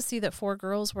surprised to see that 4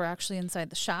 girls were actually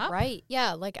inside the shop. Right.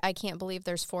 Yeah. Like, I can't believe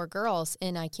there's 4 girls,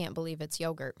 and I can't believe it's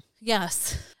yogurt.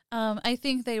 Yes. I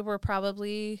think they were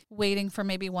probably waiting for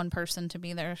maybe one person to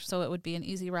be there, so it would be an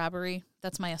easy robbery.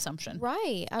 That's my assumption.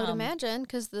 Right. I would imagine,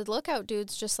 because the lookout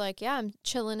dude's just like, yeah, I'm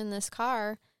chilling in this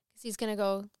car because he's going to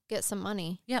go get some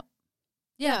money. Yep.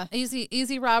 Yeah.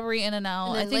 Easy robbery in and out.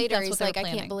 And then I think later that's he's what like, I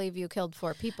planning. can't believe you killed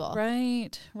 4 people. Right.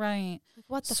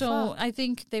 What the So fuck? I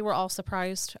think they were all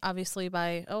surprised, obviously,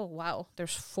 by, oh, wow,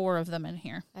 there's 4 of them in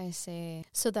here. I see.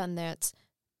 So then that's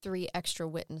 3 extra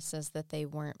witnesses that they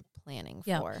weren't planning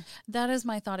for. That is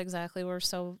my thought exactly. We're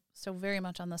so very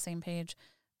much on the same page.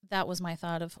 That was my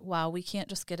thought of, wow, we can't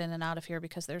just get in and out of here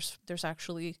because there's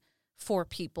actually 4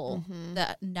 people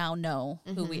that now know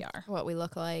who we are. What we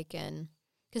look like, and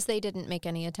because they didn't make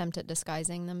any attempt at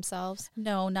disguising themselves.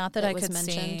 No, not that I was could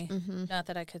see. mentioned. Not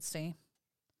that I could see.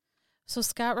 So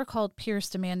Scott recalled Pierce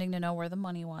demanding to know where the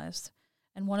money was.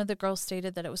 And one of the girls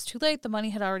stated that it was too late. The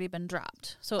money had already been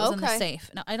dropped. So it was in the safe.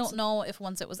 Now, I don't know if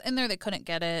once it was in there, they couldn't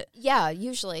get it. Yeah,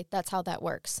 usually that's how that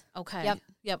works. Okay.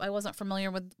 Yep. I wasn't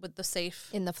familiar with the safe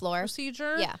in the floor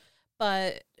procedure. Yeah.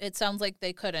 But it sounds like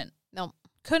they couldn't. No.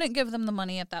 Couldn't give them the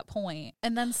money at that point.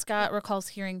 And then Scott recalls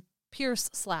hearing Pierce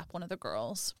slap one of the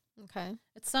girls. Okay.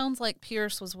 It sounds like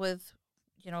Pierce was with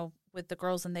the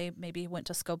girls, and they maybe went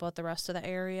to scope out the rest of the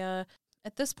area.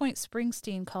 At this point,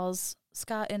 Springsteen calls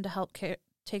Scott in to help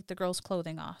take the girls'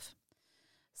 clothing off.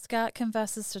 Scott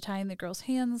confesses to tying the girls'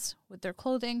 hands with their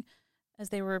clothing as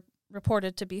they were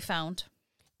reported to be found.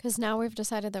 Because now we've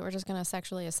decided that we're just going to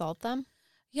sexually assault them?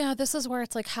 Yeah, this is where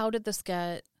it's like, how did this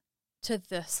get to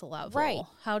this level? Right.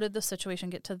 How did the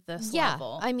situation get to this yeah,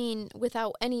 level? I mean,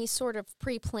 without any sort of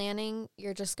pre-planning,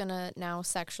 you're just going to now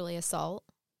sexually assault?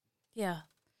 Yeah.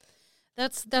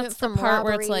 That's the from part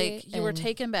where it's robbery like, you were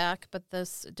taken back, but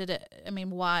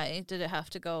why did it have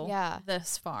to go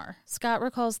this far? Scott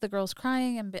recalls the girls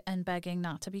crying and begging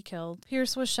not to be killed.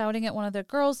 Pierce was shouting at one of the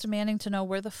girls, demanding to know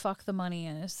where the fuck the money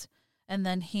is. And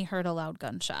then he heard a loud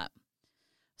gunshot.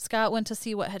 Scott went to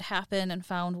see what had happened and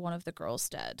found one of the girls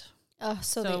dead.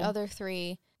 So the other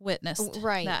 3 witnessed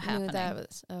that happening. Knew that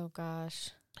was, oh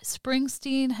gosh.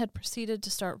 Springsteen had proceeded to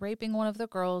start raping one of the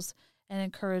girls and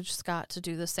encouraged Scott to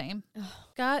do the same.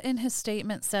 Scott, in his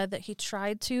statement, said that he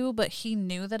tried to, but he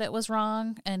knew that it was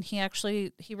wrong, and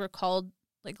he recalled,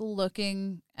 like,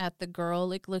 looking at the girl,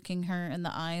 like, looking her in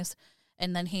the eyes,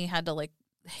 and then he had to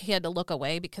look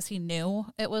away because he knew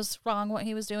it was wrong what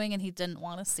he was doing, and he didn't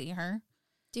want to see her.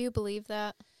 Do you believe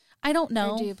that? I don't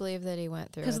know. Or do you believe that he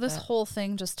went through? Because this whole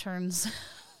thing just turns,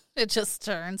 it just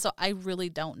turns, so I really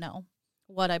don't know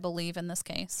what I believe in this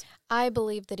case. I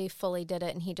believe that he fully did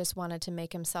it, and he just wanted to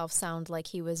make himself sound like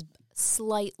he was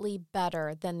slightly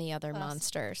better than the other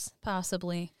monsters.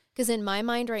 Possibly. Because in my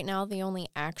mind right now, the only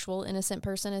actual innocent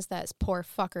person is that poor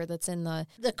fucker that's in the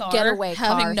car, getaway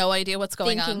car. Having no idea what's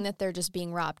going on. Thinking that they're just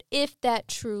being robbed. If that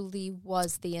truly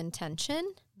was the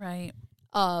intention. Right.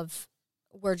 Of,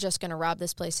 we're just going to rob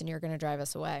this place and you're going to drive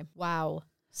us away. Wow.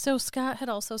 So Scott had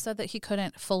also said that he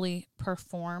couldn't fully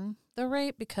perform the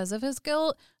rape because of his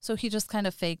guilt, so he just kind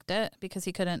of faked it because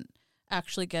he couldn't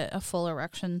actually get a full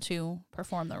erection to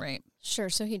perform the rape. Sure,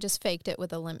 so he just faked it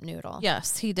with a limp noodle.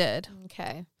 Yes, he did.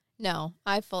 Okay. No,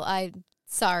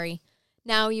 sorry.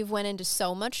 Now you've went into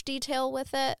so much detail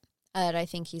with it that I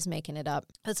think he's making it up.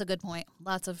 That's a good point.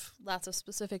 Lots of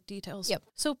specific details. Yep.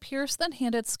 So Pierce then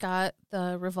handed Scott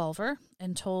the revolver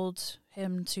and told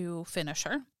him to finish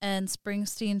her. And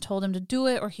Springsteen told him to do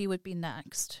it or he would be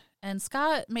next. And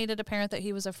Scott made it apparent that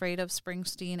he was afraid of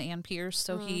Springsteen and Pierce,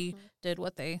 so he did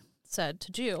what they said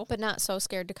to do. But not so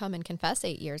scared to come and confess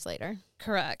 8 years later.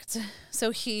 Correct.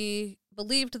 So he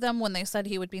believed them when they said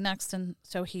he would be next, and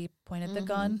so he pointed the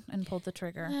gun and pulled the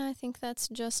trigger. I think that's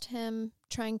just him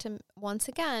trying to, once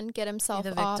again, get himself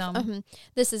the off. victim.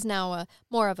 This is now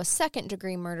more of a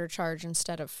second-degree murder charge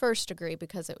instead of first-degree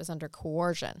because it was under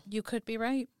coercion. You could be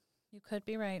right. You could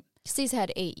be right. Because he's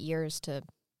had 8 years to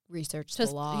research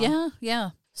the law.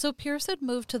 Yeah. So Pierce had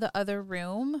moved to the other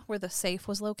room where the safe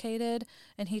was located,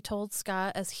 and he told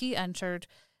Scott as he entered,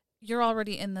 "You're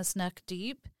already in this neck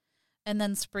deep." And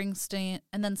then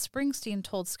Springsteen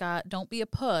told Scott, "Don't be a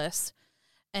puss,"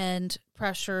 and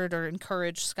pressured or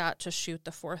encouraged Scott to shoot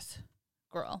the fourth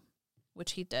girl,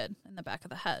 which he did in the back of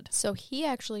the head. So he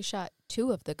actually shot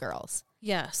 2 of the girls.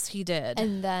 Yes, he did.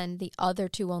 And then the other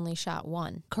 2 only shot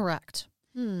 1. Correct.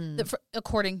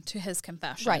 According to his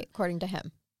confession. Right, according to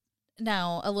him.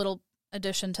 Now, a little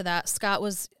addition to that, Scott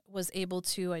was able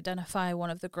to identify one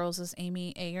of the girls as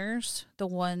Amy Ayers, the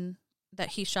one that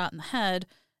he shot in the head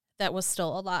that was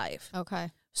still alive.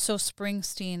 Okay. So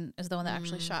Springsteen is the one that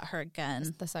actually shot her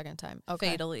again. The second time.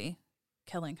 Okay. Fatally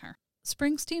killing her.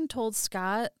 Springsteen told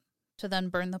Scott to then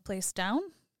burn the place down.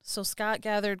 So Scott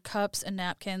gathered cups and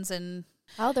napkins and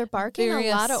Oh, they're barking a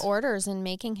lot of orders and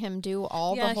making him do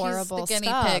all the horrible he's the guinea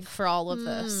stuff. pig for all of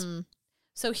this.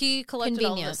 So he collected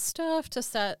all this stuff to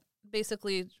set,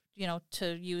 basically,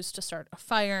 to use to start a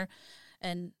fire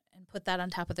and put that on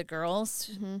top of the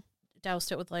girls,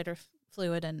 doused it with lighter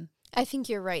fluid, and I think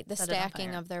you're right. The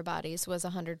stacking of their bodies was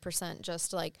 100%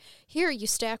 just like, here, you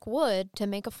stack wood to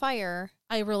make a fire.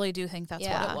 I really do think that's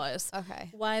what it was. Okay.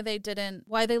 Why they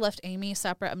left Amy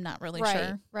separate, I'm not really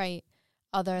sure. Right.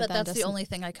 But that's the only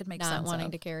thing I could make sense of. Not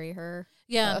wanting to carry her.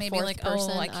 Yeah, maybe like,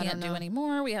 person, I can't do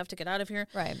anymore. We have to get out of here.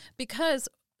 Right. Because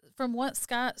from what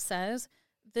Scott says,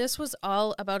 this was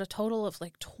all about a total of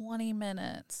like 20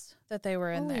 minutes that they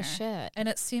were in there. Holy shit. And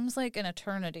it seems like an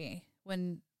eternity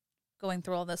when going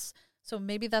through all this. So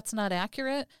maybe that's not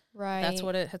accurate. Right. That's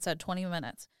what it had said, 20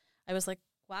 minutes. I was like,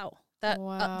 wow.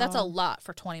 That's a lot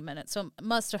for 20 minutes. So it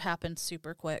must have happened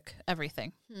super quick,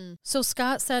 everything. So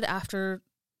Scott said after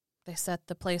they set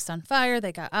the place on fire,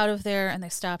 they got out of there, and they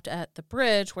stopped at the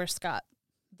bridge where Scott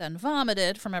then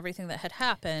vomited from everything that had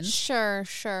happened. Sure,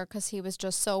 because he was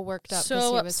just so worked up because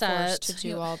he was forced to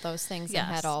do all those things and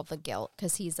had all the guilt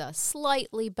because he's a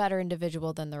slightly better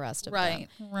individual than the rest of them.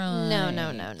 Right.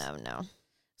 No.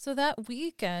 So that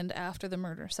weekend after the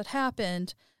murders had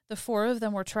happened, the 4 of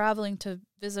them were traveling to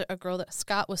visit a girl that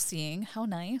Scott was seeing. How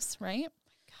nice, right?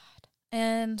 God.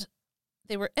 And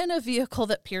they were in a vehicle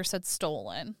that Pierce had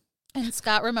stolen. And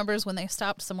Scott remembers when they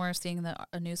stopped somewhere seeing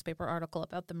a newspaper article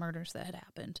about the murders that had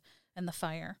happened and the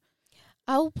fire.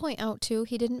 I'll point out, too,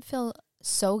 he didn't feel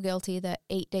so guilty that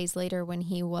 8 days later when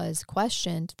he was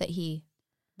questioned that he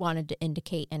wanted to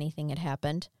indicate anything had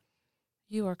happened.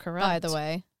 You are correct. By the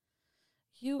way.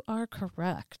 You are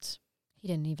correct. He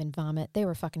didn't even vomit. They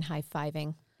were fucking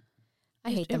high-fiving.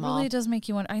 I hate them all. It really does make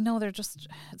you wonder. I know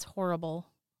it's horrible.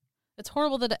 It's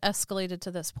horrible that it escalated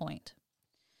to this point.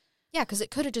 Yeah, because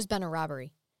it could have just been a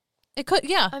robbery. It could,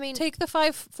 yeah. I mean, take the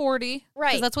 $540. Right.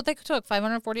 Because that's what they took,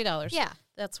 $540. Yeah.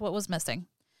 That's what was missing.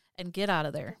 And get out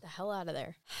of there. Get the hell out of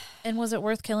there. And was it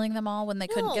worth killing them all when they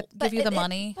couldn't give you the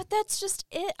money? But that's just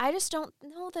it. I just don't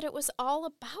know that it was all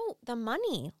about the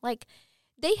money. Like,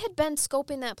 they had been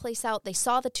scoping that place out. They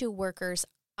saw the 2 workers.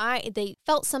 They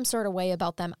felt some sort of way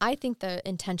about them. I think the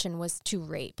intention was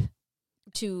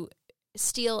to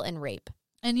steal and rape.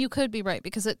 And you could be right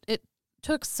because it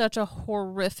took such a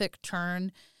horrific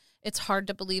turn. It's hard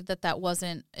to believe that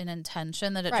wasn't an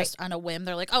intention, that it just on a whim,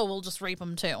 they're like, oh, we'll just rape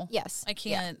them too. Yes. I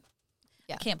can't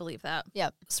believe that.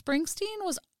 Yep. Springsteen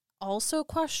was also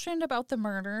questioned about the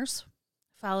murders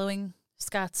following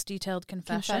Scott's detailed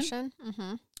confession.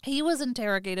 Mm-hmm. He was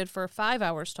interrogated for 5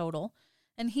 hours total,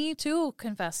 and he too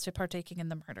confessed to partaking in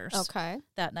the murders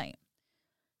that night.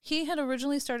 He had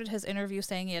originally started his interview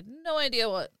saying he had no idea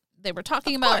what they were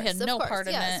talking about. He had no part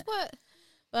in it.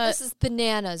 But this is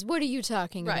bananas. What are you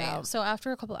talking about? So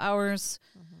after a couple hours,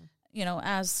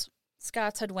 as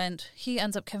Scott's had went, he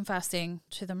ends up confessing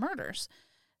to the murders.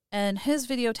 And his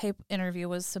videotape interview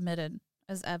was submitted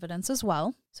as evidence as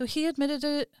well. So he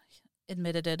admitted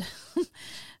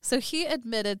So he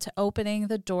admitted to opening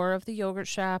the door of the yogurt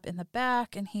shop in the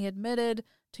back, and he admitted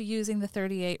to using the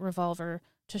 .38 revolver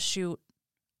to shoot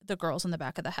the girls in the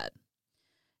back of the head.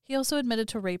 He also admitted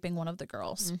to raping one of the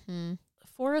girls. Mm-hmm.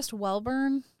 Forrest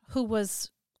Welburn, who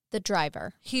was the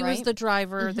driver. He right? was the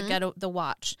driver, the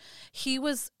watch. He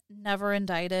was never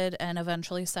indicted and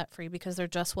eventually set free because there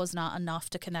just was not enough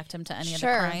to connect him to any of the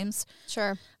crimes.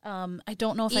 Sure. I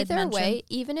don't know if Either I'd mentioned. way,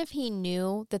 even if he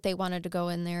knew that they wanted to go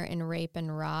in there and rape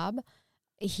and rob,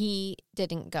 he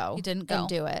didn't go. He didn't go. And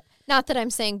do it. Not that I'm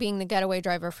saying being the getaway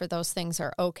driver for those things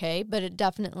are okay, but it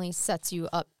definitely sets you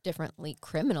up differently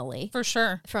criminally. For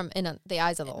sure. From in the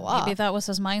eyes of the law. Maybe that was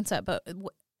his mindset, but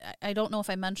I don't know if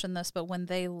I mentioned this, but when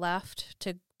they left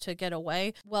to get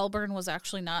away, Welburn was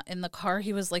actually not in the car.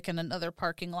 He was like in another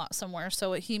parking lot somewhere.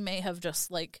 So he may have just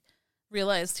like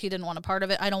realized he didn't want a part of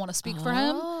it. I don't want to speak for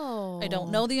him. I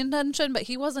don't know the intention, but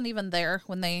he wasn't even there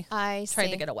when they tried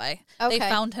to get away. Okay. They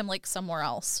found him like somewhere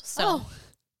else. So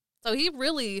he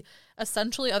really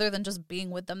essentially, other than just being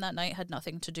with them that night, had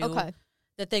nothing to do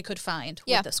that they could find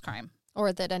with this crime.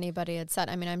 Or that anybody had said.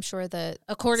 I mean, I'm sure that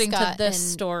according Scott to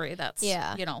this story, that's,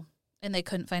 yeah. you know, and they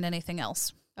couldn't find anything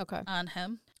else okay. on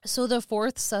him. So the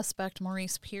fourth suspect,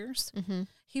 Maurice Pierce,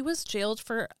 he was jailed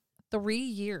for 3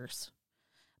 years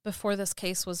before this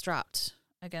case was dropped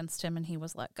against him and he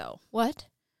was let go. What?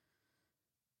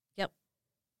 Yep.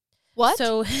 What?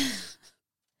 So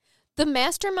the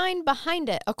mastermind behind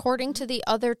it, according to the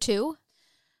other two?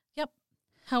 Yep.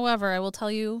 However, I will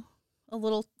tell you a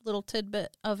little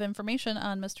tidbit of information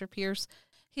on Mr. Pierce.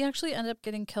 He actually ended up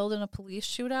getting killed in a police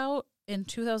shootout in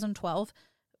 2012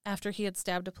 after he had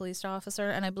stabbed a police officer,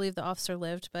 and I believe the officer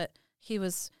lived, but he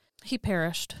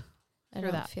perished. I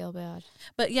don't feel bad.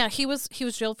 But yeah, he was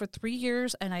jailed for 3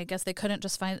 years, and I guess they couldn't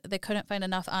find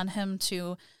enough on him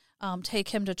to take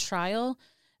him to trial,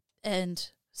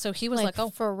 and so he was like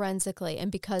forensically, and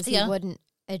because he wouldn't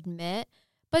admit.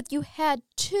 But you had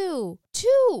two.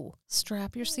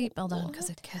 Strap your seatbelt on because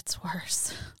it gets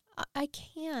worse. I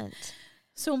can't.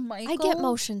 So Michael, I get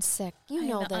motion sick. You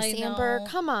know this, Amber.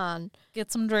 Come on.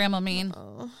 Get some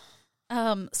Dramamine.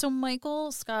 So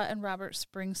Michael, Scott, and Robert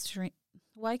Springsteen.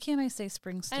 Why can't I say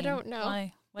Springsteen? I don't know.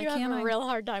 Why you can't have a real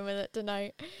hard time with it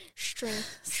tonight. String.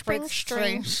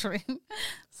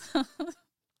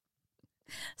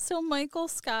 So Michael,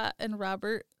 Scott, and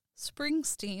Robert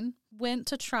Springsteen went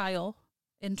to trial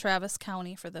in Travis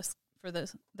County for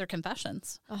their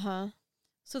confessions.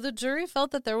 So the jury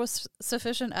felt that there was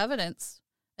sufficient evidence,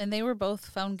 and they were both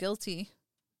found guilty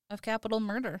of capital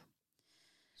murder.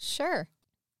 Sure.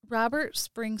 Robert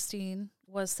Springsteen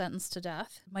was sentenced to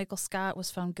death. Michael Scott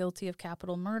was found guilty of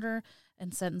capital murder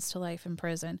and sentenced to life in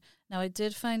prison. Now, I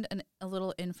did find a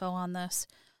little info on this.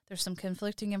 There's some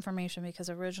conflicting information because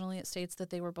originally it states that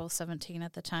they were both 17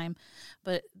 at the time,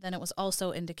 but then it was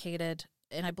also indicated,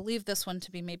 and I believe this one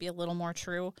to be maybe a little more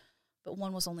true, but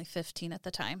one was only 15 at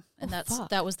the time, and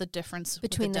that was the difference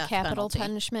between the capital penalty.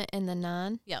 punishment and the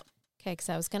non. Yep. Okay, because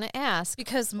I was going to ask,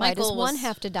 because why does one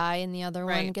have to die and the other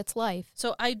one gets life?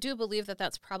 So I do believe that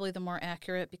that's probably the more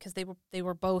accurate because they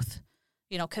were both,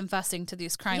 confessing to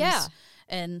these crimes. Yeah.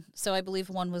 And so I believe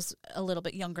one was a little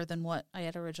bit younger than what I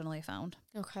had originally found.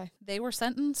 Okay. They were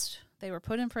sentenced. They were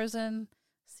put in prison.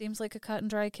 Seems like a cut and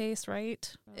dry case,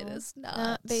 right? Oh, it is not.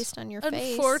 Not based on your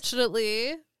face.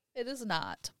 Unfortunately, it is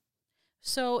not.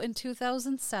 So in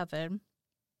 2007,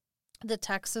 the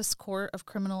Texas Court of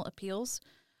Criminal Appeals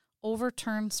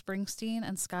overturned Springsteen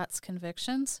and Scott's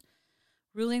convictions,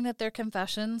 ruling that their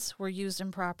confessions were used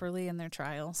improperly in their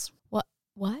trials.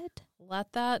 What?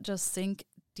 Let that just sink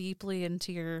deeply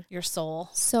into your soul.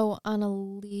 So on a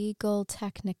legal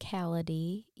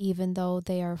technicality, even though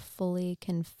they are fully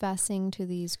confessing to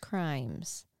these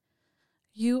crimes,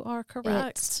 you are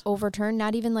correct. It's overturned,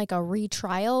 not even like a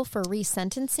retrial for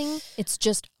resentencing. It's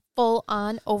just full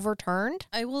on overturned.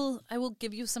 I will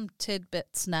give you some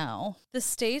tidbits now. The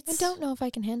states. I don't know if I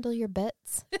can handle your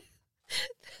bits.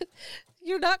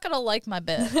 You're not going to like my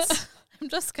bits. I'm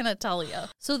just going to tell you.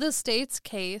 So the state's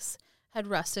case had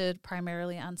rested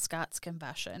primarily on Scott's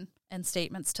confession and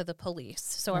statements to the police.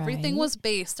 So everything was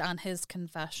based on his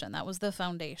confession. That was the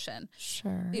foundation.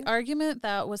 Sure. The argument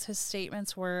that was his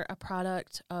statements were a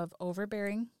product of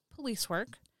overbearing police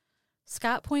work.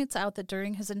 Scott points out that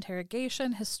during his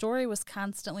interrogation, his story was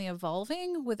constantly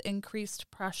evolving with increased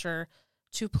pressure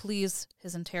to please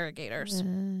his interrogators.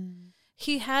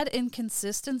 He had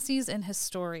inconsistencies in his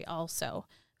story also.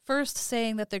 First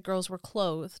saying that the girls were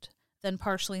clothed, then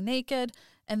partially naked,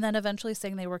 and then eventually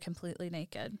saying they were completely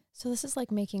naked. So this is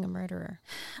like making a murderer.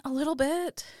 A little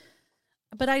bit.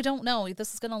 But I don't know.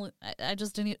 This is going to,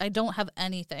 I don't have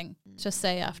anything to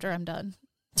say after I'm done.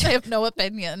 I have no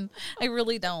opinion. I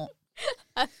really don't.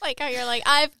 I like how you're like,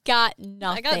 I've got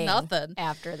nothing. I got nothing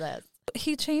after this.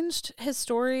 He changed his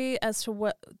story as to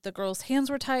what the girls' hands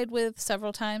were tied with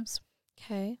several times.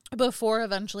 Okay. Before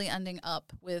eventually ending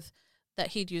up with that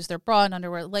he'd used their bra and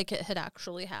underwear like it had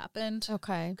actually happened.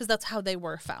 Okay. Because that's how they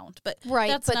were found. But Right.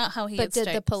 that's not how he But had did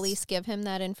the stayed. police give him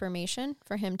that information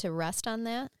for him to rest on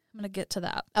that? I'm going to get to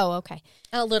that. Oh, okay.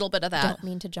 A little bit of that. Don't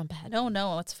mean to jump ahead.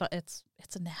 No, it's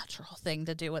a natural thing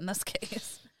to do in this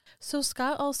case. So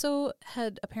Scott also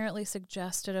had apparently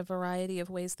suggested a variety of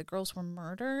ways the girls were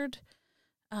murdered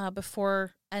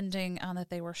before ending on that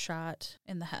they were shot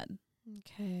in the head.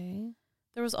 Okay.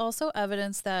 There was also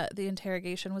evidence that the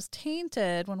interrogation was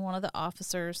tainted when one of the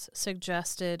officers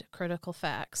suggested critical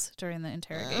facts during the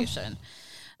interrogation.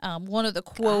 One of the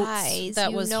quotes Guys,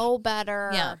 that you was know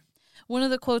better. Yeah. One of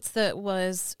the quotes that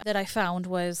I found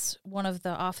was one of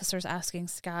the officers asking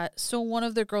Scott, so one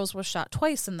of the girls was shot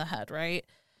twice in the head, right?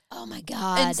 Oh my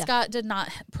God. And Scott did not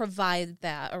provide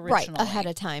that originally. Right, ahead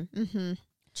of time. Mm-hmm.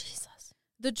 Jesus.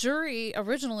 The jury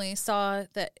originally saw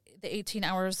that the 18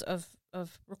 hours of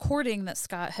recording that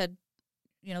Scott had,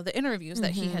 the interviews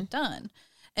that he had done.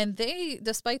 And they,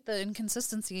 despite the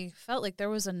inconsistency, felt like there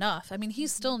was enough. I mean, he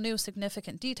still knew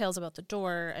significant details about the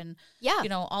door and,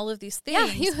 all of these things. Yeah,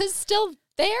 he was still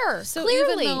there, So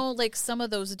clearly. even though, some of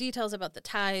those details about the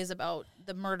ties, about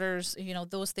the murders,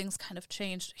 those things kind of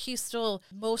changed,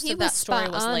 most of that story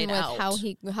was laid with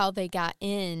out. how they got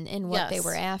in and what they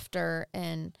were after.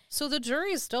 And so the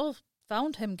jury still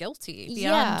found him guilty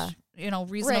beyond,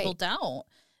 reasonable doubt.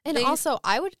 And also,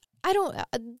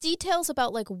 details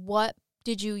about what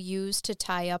did you use to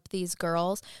tie up these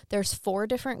girls? There's 4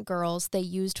 different girls. They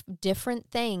used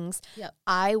different things. Yep.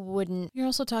 I wouldn't. You're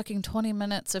also talking 20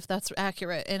 minutes, if that's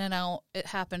accurate, in and out. It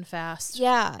happened fast.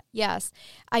 Yeah, yes.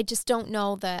 I just don't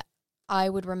know that I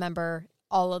would remember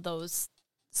all of those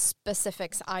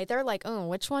specifics either. Like,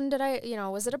 which one did I,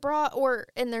 was it a bra?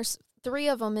 And there's 3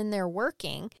 of them in there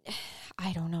working.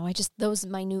 I don't know. Those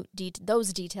minute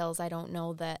those details, I don't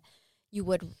know that you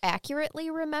would accurately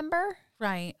remember.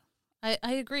 Right.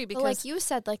 I agree because, but like you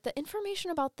said, the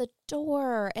information about the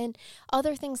door and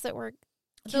other things that were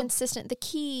consistent, the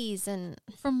keys and...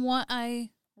 From what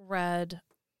I read,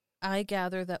 I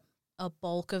gather that a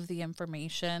bulk of the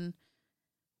information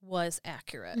was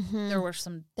accurate. Mm-hmm.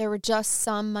 There were just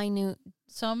some minute...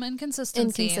 Some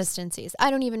inconsistencies. I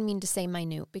don't even mean to say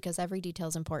minute because every detail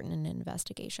is important in an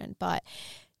investigation. But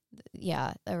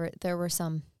yeah, there were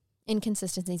some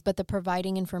inconsistencies. But the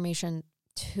providing information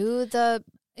to the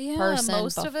person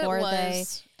most of it was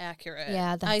they accurate.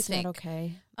 Yeah, that's I think. not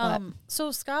okay.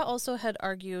 So Scott also had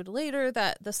argued later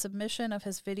that the submission of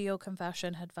his video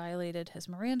confession had violated his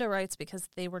Miranda rights because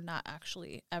they were not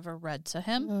actually ever read to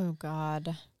him. Oh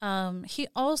God. He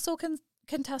also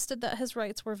contested that his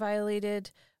rights were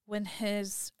violated when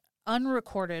his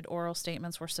unrecorded oral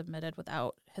statements were submitted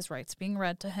without his rights being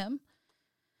read to him.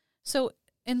 So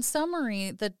in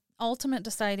summary, the ultimate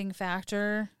deciding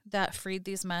factor that freed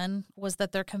these men was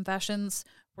that their confessions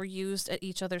were used at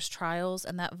each other's trials,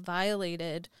 and that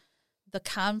violated the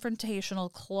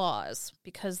confrontational clause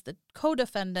because the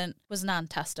co-defendant was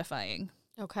non-testifying.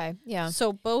 Okay, yeah.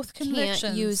 So both convictions...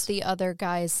 Can't use the other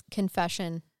guy's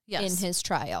confession Yes. in his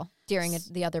trial, during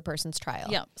the other person's trial.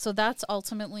 Yeah, so that's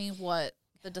ultimately what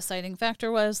the deciding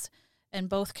factor was, and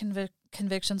both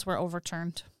convictions were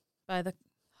overturned by that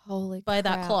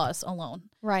clause alone.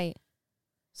 Right.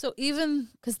 So even...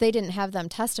 Because they didn't have them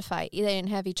testify. They didn't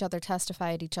have each other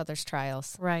testify at each other's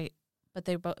trials. Right. But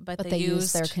they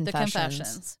used their the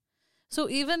confessions. So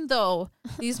even though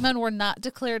these men were not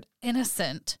declared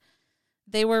innocent,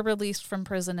 they were released from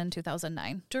prison in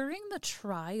 2009. During the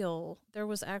trial, there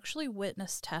was actually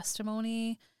witness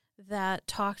testimony that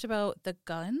talked about the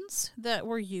guns that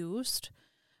were used.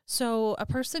 So a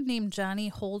person named Johnny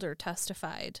Holder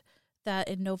testified that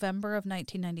in November of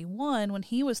 1991, when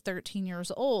he was 13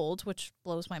 years old, which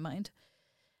blows my mind,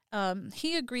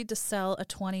 he agreed to sell a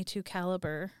 .22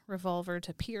 caliber revolver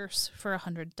to Pierce for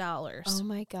 $100. Oh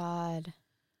my God.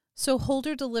 So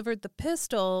Holder delivered the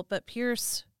pistol, but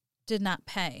Pierce did not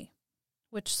pay,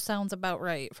 which sounds about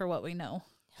right for what we know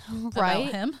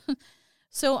about him.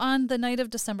 So on the night of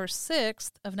December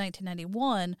 6th of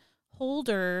 1991,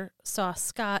 Holder saw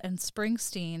Scott and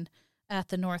Springsteen at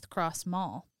the North Cross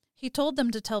Mall. He told them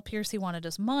to tell Pierce he wanted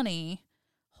his money.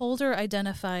 Holder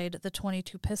identified the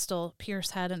 .22 pistol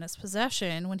Pierce had in his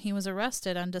possession when he was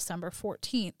arrested on December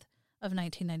 14th of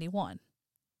 1991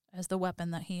 as the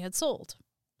weapon that he had sold.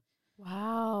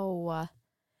 Wow.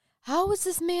 How was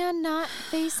this man not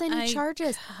face any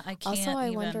charges? I can't also, I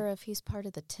wonder if he's part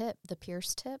of the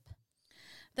Pierce tip.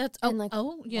 That's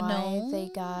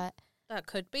they got that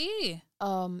could be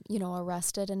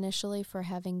arrested initially for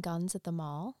having guns at the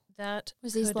mall. That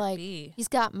was could be. He's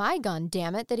got my gun,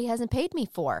 damn it, that he hasn't paid me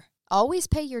for. Always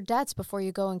pay your debts before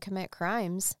you go and commit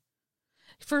crimes.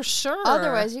 For sure.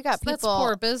 Otherwise, you got people. That's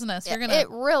poor business. You're gonna. It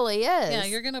really is. Yeah,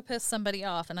 you're gonna piss somebody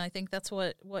off, and I think that's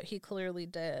what he clearly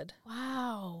did.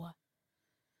 Wow.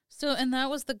 So, and that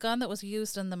was the gun that was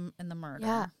used in the murder.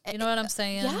 Yeah. You know what I'm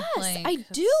saying? Yes, like, I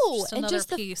do. Just And another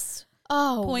just piece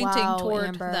pointing toward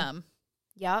Amber. them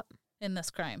Yep. in this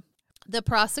crime. The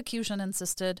prosecution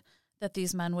insisted that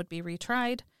these men would be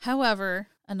retried. However,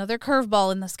 another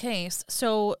curveball in this case.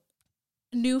 So,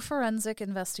 new forensic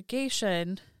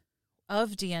investigation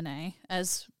of DNA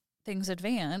as things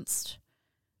advanced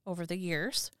over the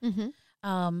years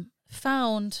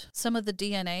found some of the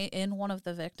DNA in one of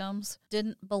the victims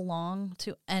didn't belong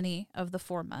to any of the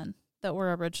 4 men that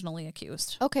were originally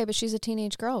accused. Okay, but she's a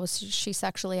teenage girl. Was she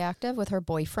sexually active with her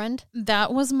boyfriend?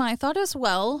 That was my thought as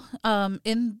well.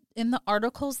 In the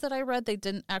articles that I read, they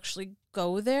didn't actually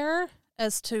go there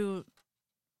as to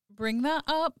bring that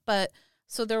up, but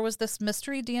so there was this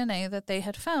mystery DNA that they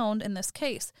had found in this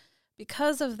case.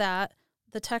 Because of that,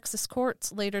 the Texas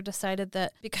courts later decided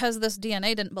that because this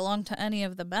DNA didn't belong to any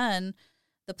of the men,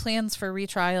 the plans for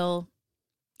retrial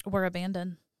were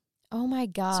abandoned. Oh, my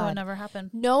God. So it never happened.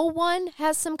 No one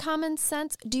has some common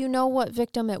sense? Do you know what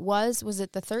victim it was? Was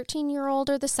it the 13-year-old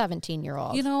or the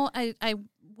 17-year-old? You know, I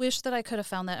wish that I could have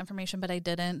found that information, but I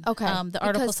didn't. Okay. The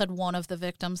article said one of the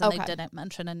victims, and Okay. they didn't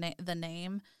mention the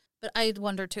name. But I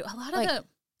wonder, too, a lot of Like,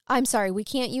 I'm sorry, we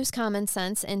can't use common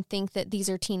sense and think that these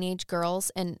are teenage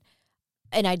girls.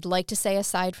 And I'd like to say,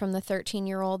 aside from the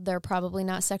 13-year-old, they're probably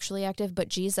not sexually active. But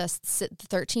Jesus, the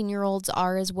 13-year-olds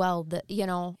are as well.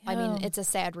 I mean, it's a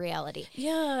sad reality.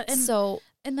 Yeah.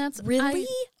 And that's really.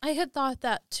 I had thought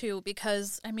that, too,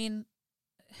 because, I mean,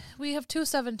 we have 2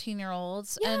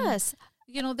 17-year-olds. Yes.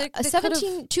 And, you know, they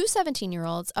two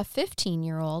 17-year-olds, a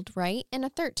 15-year-old, right, and a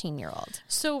 13-year-old.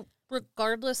 So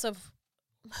regardless of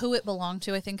who it belonged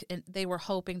to, I think they were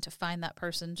hoping to find that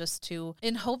person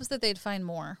in hopes that they'd find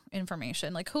more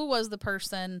information. Like, who was the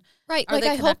person? Right. Are like,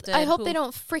 they I connected? hope they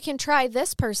don't freaking try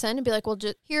this person and be like, well,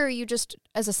 here you just,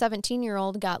 as a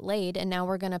 17-year-old, got laid, and now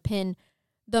we're going to pin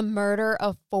the murder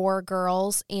of 4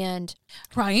 girls and,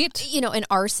 right, you know, an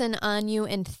arson on you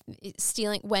and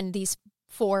stealing when these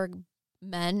 4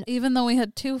 men. Even though we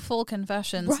had 2 full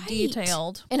confessions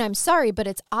detailed. And I'm sorry, but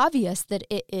it's obvious that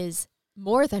it is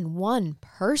more than one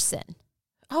person.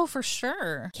 Oh, for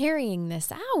sure. Carrying this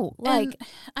out. Like, and,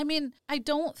 I mean, I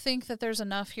don't think that there's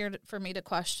enough here for me to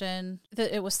question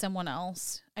that it was someone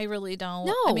else. I really don't.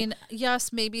 No. I mean,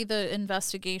 yes, maybe the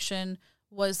investigation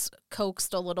was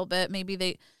coaxed a little bit. Maybe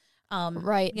they...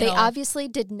 right. They obviously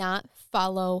did not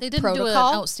follow protocol. They didn't do an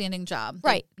outstanding job.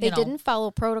 Right. They didn't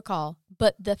follow protocol,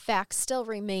 but the facts still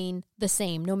remain the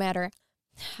same, no matter...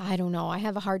 I don't know. I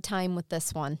have a hard time with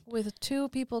this one. With 2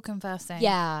 people confessing.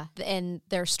 Yeah, and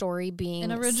their story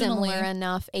being similar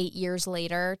enough 8 years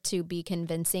later to be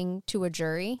convincing to a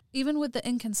jury. Even with the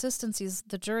inconsistencies,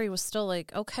 the jury was still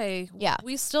like, okay, yeah,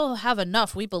 we still have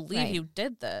enough. We believe you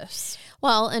did this.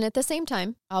 Well, and at the same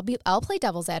time, I'll play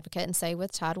devil's advocate and say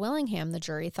with Todd Willingham, the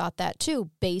jury thought that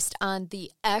too, based on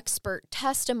the expert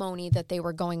testimony that they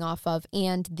were going off of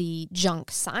and the junk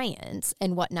science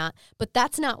and whatnot. But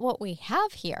that's not what we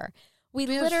have here. We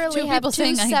literally have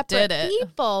 2 separate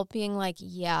people being like,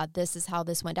 yeah, this is how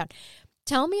this went down.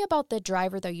 Tell me about the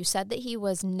driver, though. You said that he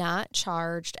was not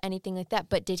charged, anything like that,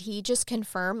 but did he just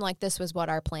confirm, like, this was what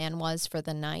our plan was for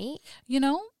the night? You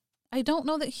know, I don't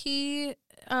know that he,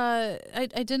 I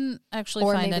didn't actually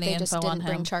find any info on him. Or maybe they just didn't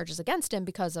bring charges against him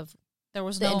because of there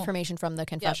was the information from the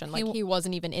confession. Yeah, he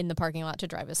wasn't even in the parking lot to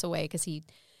drive us away because he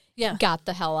yeah. got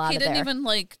the hell out of there. He didn't even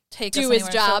like do his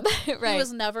job. So right. He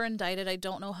was never indicted. I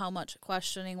don't know how much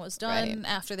questioning was done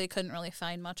after they couldn't really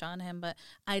find much on him, but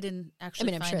I didn't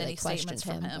actually find any statements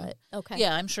from him. Okay.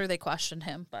 Yeah, I'm sure they questioned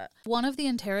him. But one of the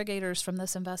interrogators from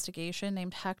this investigation,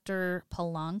 named Hector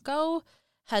Polanco,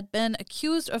 had been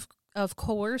accused of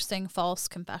coercing false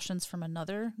confessions from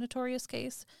another notorious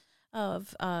case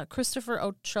of Christopher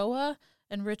Ochoa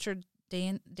and Richard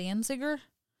Danziger.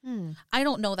 I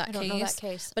don't know that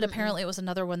case, but apparently it was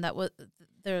another one that was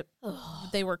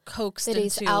they were coaxed that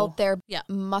he's into out there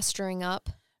mustering up.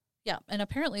 Yeah, and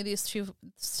apparently these 2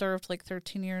 served like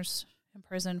 13 years in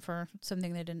prison for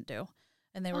something they didn't do,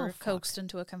 and they were coaxed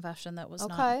into a confession that was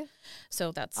not.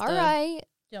 So that's all right.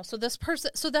 You know, so this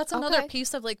person, so that's another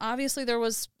piece of like obviously there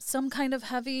was some kind of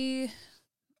heavy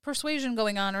persuasion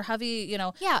going on or heavy, you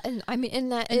know. Yeah, and I mean,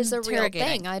 and that is a real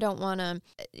thing. I don't want to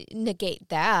negate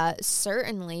that,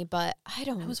 certainly, but I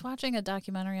was watching a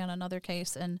documentary on another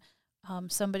case, and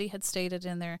somebody had stated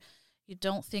in there, you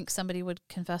don't think somebody would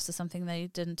confess to something they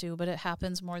didn't do, but it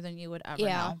happens more than you would ever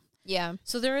know. Yeah.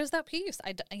 So there is that piece.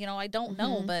 I don't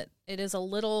know, but it is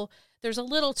there's a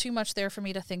little too much there for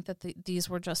me to think that these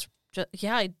were just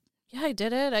I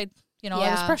did it. I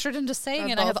was pressured into saying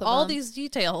it. I have all these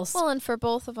details. Well, and for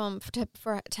both of them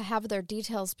to have their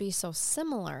details be so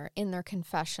similar in their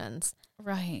confessions.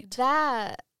 Right.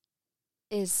 That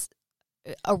is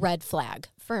a red flag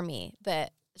for me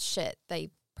that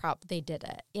they did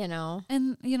it,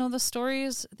 And, the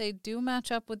stories, they do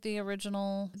match up with the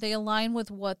original. They align with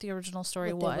what the original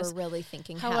story was. They were really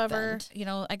thinking However,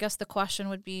 happened. I guess the question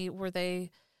would be, were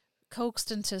they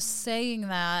coaxed into saying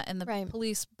that, and the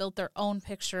police built their own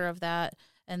picture of that,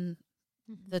 and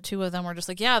the two of them were just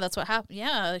like, yeah, that's what happened.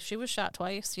 Yeah, she was shot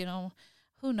twice,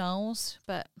 who knows?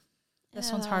 But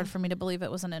this one's hard for me to believe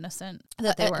it was an innocent,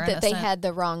 that they were innocent. That they had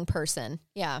the wrong person.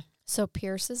 Yeah. So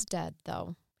Pierce is dead,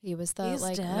 though. He was the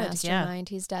mastermind.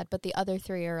 Yeah. He's dead, but the other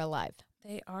 3 are alive.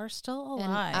 They are still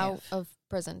alive. And out of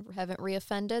prison. Haven't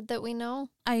reoffended that we know?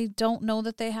 I don't know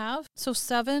that they have. So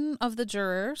 7 of the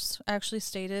jurors actually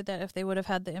stated that if they would have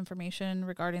had the information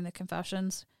regarding the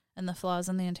confessions and the flaws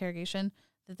in the interrogation,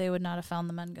 that they would not have found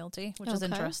the men guilty, which is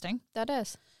interesting. That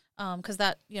is. Because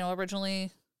that,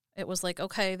 originally it was like,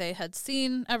 okay, they had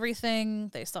seen everything.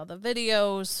 They saw the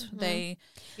videos. They,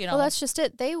 Well, that's just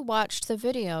it. They watched the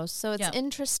videos. So it's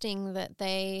interesting that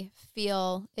they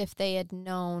feel if they had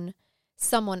known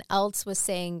someone else was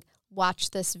saying, watch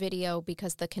this video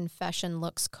because the confession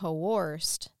looks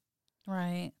coerced.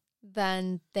 Right.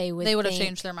 Then they would have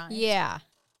changed their mind. Yeah.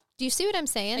 Do you see what I'm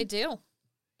saying? I do.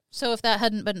 So if that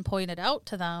hadn't been pointed out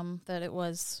to them that it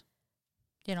was,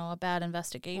 a bad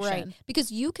investigation. Right. Because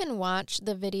you can watch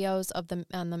the videos of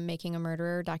on the Making a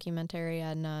Murderer documentary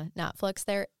on Netflix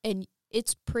there, and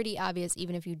it's pretty obvious,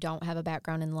 even if you don't have a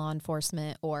background in law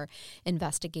enforcement or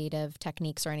investigative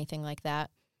techniques or anything like that,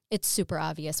 it's super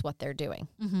obvious what they're doing.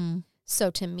 Mm-hmm.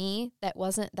 So to me, that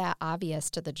wasn't that obvious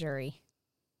to the jury.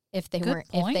 If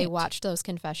they watched those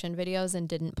confession videos and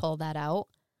didn't pull that out.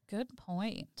 Good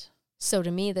point. So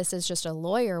to me, this is just a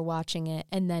lawyer watching it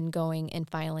and then going and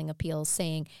filing appeals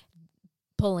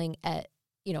pulling at,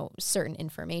 certain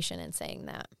information and saying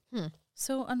that.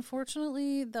 So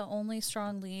unfortunately, the only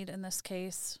strong lead in this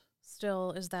case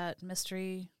still is that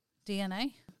mystery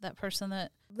DNA, that person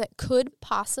that could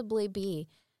possibly be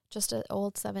just an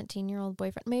old 17-year-old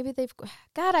boyfriend. Maybe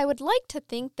God, I would like to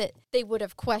think that they would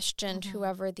have questioned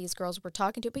whoever these girls were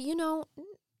talking to, but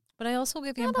But I also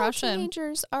get the not impression all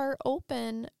teenagers are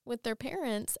open with their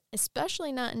parents,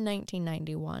 especially not in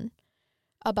 1991,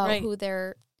 about who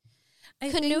they're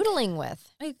canoodling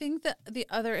with. I think that the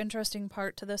other interesting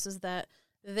part to this is that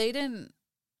they didn't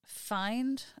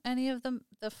find any of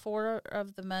the 4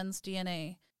 of the men's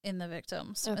DNA in the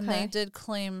victims, and they did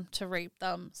claim to rape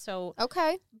them. So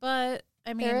but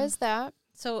I mean, there is that.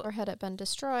 So, or had it been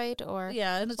destroyed, or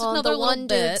and it's another the one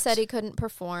bit. dude said he couldn't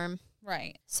perform.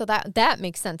 Right. So that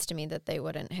makes sense to me that they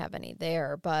wouldn't have any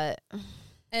there, but...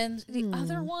 And the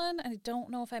other one, I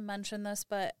don't know if I mentioned this,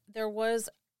 but there was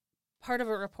part of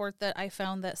a report that I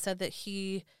found that said that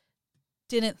he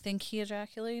didn't think he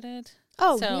ejaculated.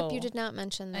 Oh, so you did not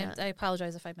mention that. I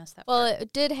apologize if I missed that part. Well,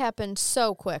 it did happen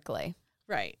so quickly.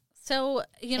 Right. So,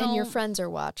 And your friends are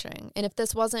watching. And if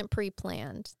this wasn't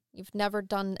pre-planned, you've never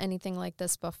done anything like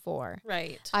this before.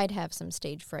 Right. I'd have some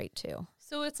stage fright, too.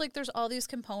 So it's like there's all these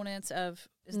components of,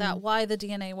 is that why the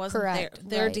DNA wasn't there?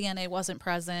 Their DNA wasn't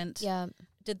present. Yeah.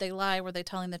 Did they lie? Were they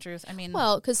telling the truth? I mean...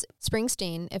 Well, because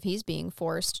Springsteen, if he's being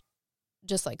forced,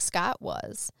 just like Scott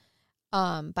was,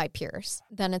 by Pierce,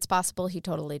 then it's possible he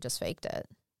totally just faked it.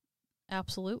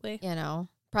 Absolutely.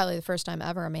 Probably the first time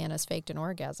ever a man has faked an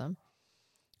orgasm.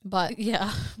 But...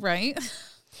 Yeah, right?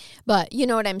 But you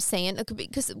know what I'm saying?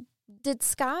 Because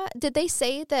did they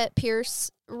say that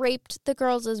Pierce raped the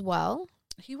girls as well?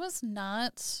 He was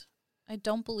not... I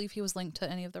don't believe he was linked to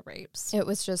any of the rapes. It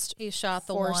was just he shot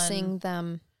the forcing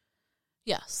them.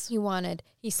 Yes.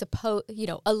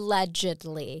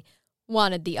 Allegedly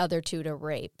wanted the other 2 to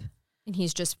rape. And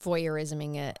he's just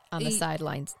voyeurisming it on the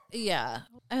sidelines. Yeah.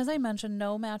 As I mentioned,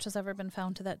 no match has ever been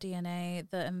found to that DNA.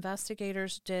 The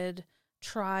investigators did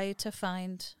try to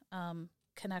find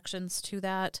connections to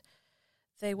that.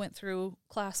 They went through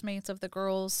classmates of the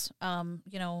girls,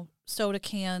 soda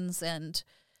cans and...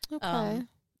 Okay.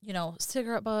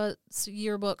 Cigarette butts,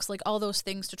 yearbooks, like all those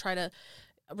things to try to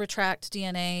retract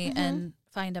DNA and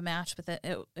find a match, but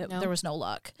there was no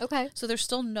luck. Okay. So there's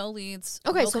still no leads.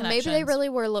 Okay, no so maybe they really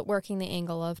were working the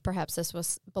angle of perhaps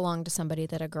this belonged to somebody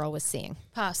that a girl was seeing.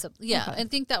 Possibly. Yeah. Okay. I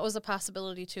think that was a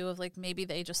possibility too of like maybe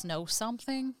they just know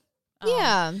something.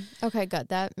 Yeah. Okay, good.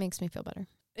 That makes me feel better.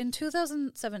 In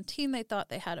 2017, they thought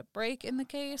they had a break in the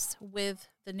case with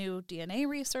the new DNA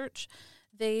research.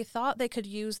 They thought they could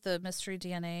use the mystery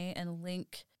DNA and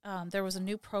link. There was a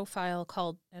new profile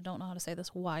called, I don't know how to say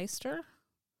this, Ystr.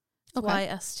 Okay.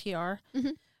 YSTR.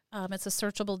 Mm-hmm. It's a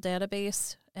searchable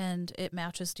database, and it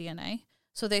matches DNA.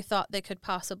 So they thought they could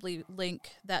possibly link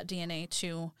that DNA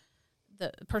to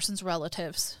the person's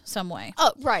relatives some way.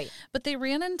 Oh, right. But they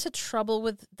ran into trouble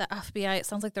with the FBI. It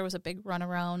sounds like there was a big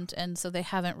runaround, and so they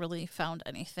haven't really found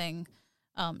anything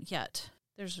yet.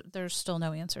 There's still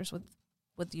no answers with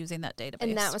using that database.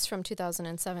 And that was from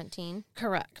 2017.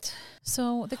 Correct.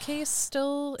 So the case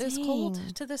still is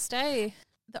cold to this day.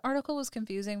 The article was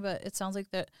confusing, but it sounds like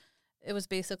that it was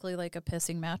basically like a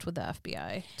pissing match with the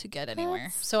FBI to get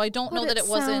anywhere. So I don't know that it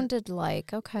wasn't. Sounded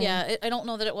like, okay. Yeah, I don't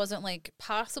know that it wasn't like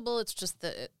possible. It's just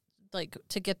that like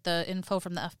to get the info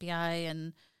from the FBI,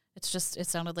 and it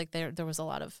sounded like there was a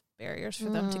lot of barriers for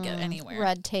them to get anywhere.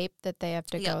 Red tape that they have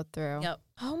to go through. Yep.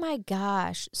 Oh my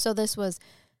gosh. So this was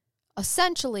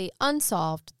essentially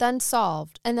unsolved, then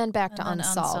solved, and then back to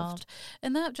unsolved.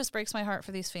 And that just breaks my heart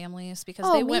for these families because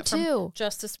Oh, they me went too. from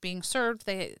justice being served,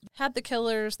 they had the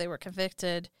killers, they were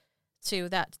convicted, to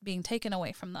that being taken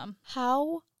away from them.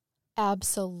 How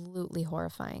absolutely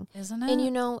horrifying. Isn't it? And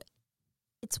you know,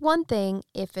 it's one thing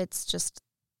if it's just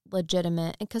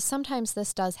legitimate, because sometimes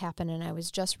this does happen, and I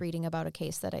was just reading about a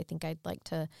case that I think I'd like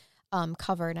to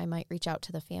cover, and I might reach out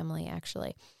to the family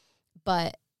actually.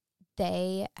 But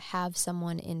they have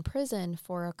someone in prison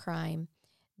for a crime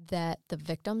that the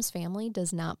victim's family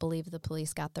does not believe the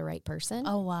police got the right person.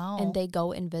 Oh, wow. And they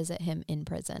go and visit him in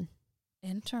prison.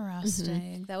 Interesting.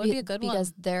 Mm-hmm. That would be a good one.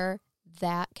 Because they're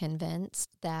that convinced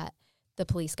that the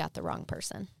police got the wrong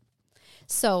person.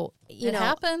 So, you know,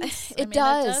 happens. It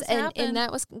does. And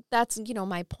that's, you know,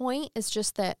 my point is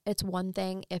just that it's one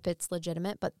thing if it's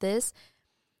legitimate, but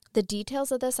the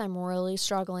details of this, I'm really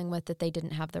struggling with that they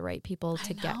didn't have the right people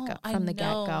to from the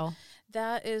get-go.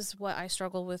 That is what I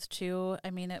struggle with, too. I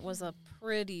mean, it was a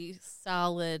pretty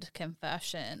solid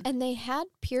confession. And they had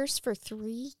Pierce for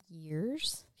 3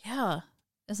 years. Yeah.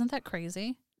 Isn't that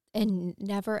crazy? And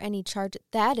never any charge.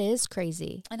 That is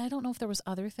crazy. And I don't know if there was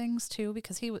other things, too,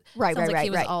 because he was right. He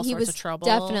was all sorts of trouble.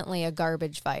 Definitely a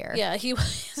garbage fire. Yeah, he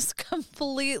was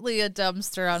completely a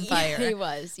dumpster on fire. Yeah, he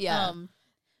was, yeah.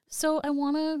 So I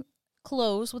want to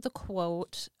close with a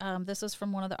quote. This is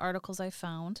from one of the articles I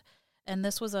found, and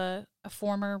this was a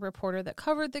former reporter that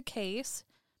covered the case.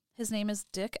 His name is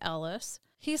Dick Ellis.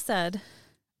 He said,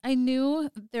 "I knew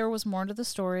there was more to the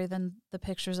story than the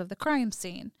pictures of the crime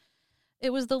scene.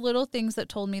 It was the little things that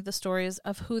told me the stories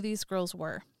of who these girls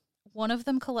were. One of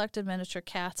them collected miniature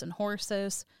cats and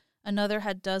horses. Another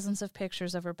had dozens of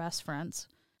pictures of her best friends.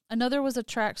 Another was a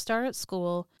track star at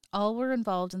school. All were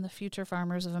involved in the Future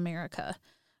Farmers of America,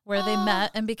 where they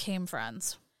met and became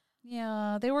friends.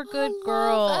 Yeah, they were good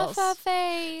girls.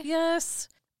 FFA. Yes.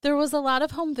 There was a lot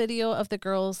of home video of the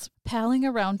girls palling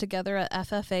around together at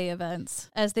FFA events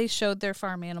as they showed their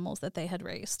farm animals that they had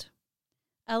raised.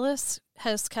 Ellis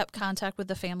has kept contact with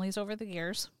the families over the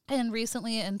years, and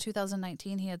recently in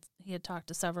 2019 he had talked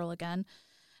to several again.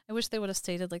 I wish they would have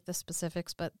stated like the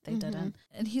specifics, but they didn't.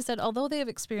 And he said, although they have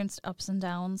experienced ups and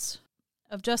downs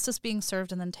of justice being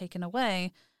served and then taken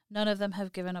away, none of them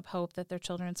have given up hope that their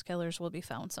children's killers will be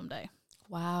found someday.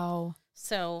 Wow.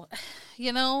 So,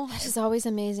 you know, it's always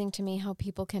amazing to me how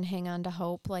people can hang on to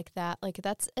hope like that. Like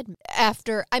that's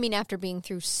after being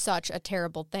through such a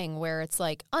terrible thing where it's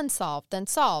like unsolved, then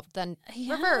solved, then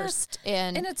reversed.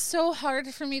 And it's so hard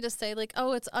for me to say like,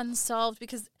 oh, it's unsolved,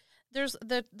 because there's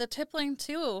the tip line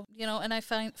too, you know, and I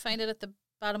find it at the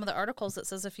bottom of the articles that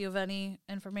says if you have any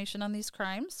information on these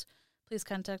crimes, please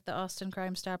contact the Austin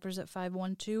Crime Stoppers at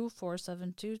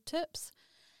 512-472-TIPS.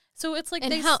 So it's like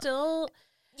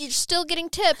you're still getting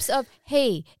tips of,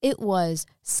 hey, it was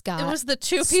Scott. It was the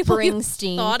two people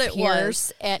Springsteen, thought it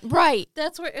Pierce, was. Right.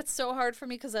 That's where it's so hard for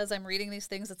me, because as I'm reading these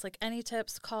things, it's like any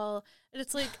tips, call. And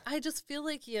it's like, I just feel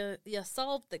like you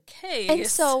solved the case. And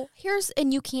so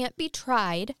and you can't be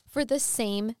tried for the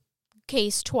same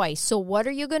case twice. So what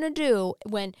are you going to do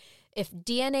if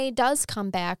DNA does come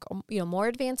back, you know, more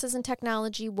advances in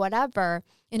technology, whatever,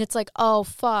 and it's like, oh,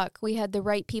 fuck, we had the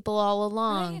right people all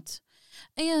along. Right.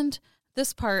 And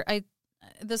this part,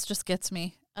 this just gets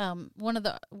me. One of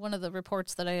the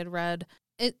reports that I had read,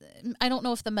 I don't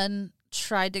know if the men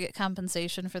tried to get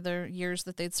compensation for their years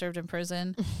that they'd served in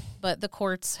prison, but the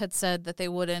courts had said that they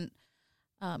wouldn't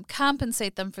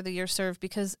compensate them for the year served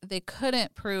because they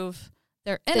couldn't prove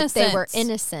they're innocent. That they were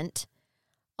innocent.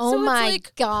 Oh, so my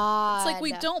God. It's like,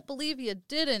 we don't believe you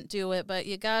didn't do it, but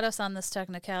you got us on this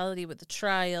technicality with the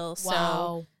trial,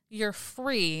 so you're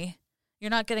free.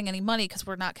 You're not getting any money because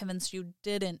we're not convinced you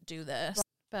didn't do this.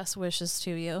 Best wishes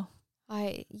to you.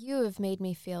 You have made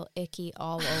me feel icky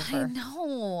all I over.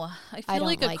 know. I feel don't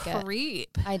like a like it.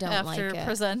 creep I don't after like it.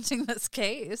 presenting this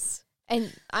case.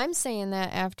 And I'm saying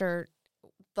that after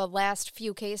the last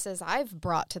few cases I've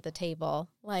brought to the table.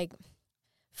 Like,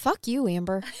 fuck you,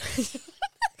 Amber.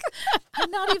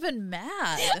 I'm not even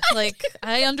mad. Like,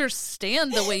 I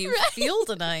understand the way you feel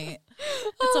tonight.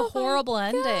 It's a horrible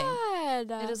ending.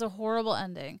 God. It is a horrible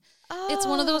ending. It's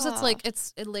one of those, it's like,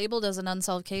 it's labeled as an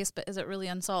unsolved case, but is it really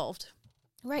unsolved?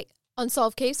 Right.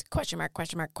 Unsolved case? Question mark,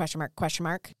 question mark, question mark, question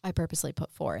mark. I purposely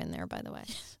put 4 in there, by the way.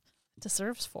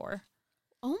 Deserves 4.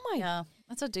 Oh, my. Yeah,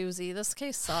 that's a doozy. This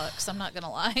case sucks. I'm not going to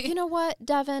lie. You know what,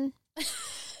 Devin?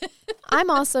 I'm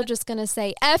also just going to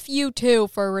say F you too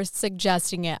for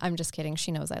suggesting it. I'm just kidding.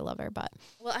 She knows I love her, but.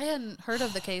 Well, I hadn't heard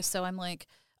of the case, so I'm like,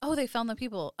 oh, they found the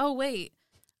people. Oh, wait.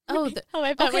 Oh,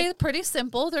 okay, pretty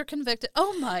simple. They're convicted.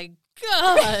 Oh, my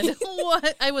God.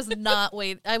 What? I was not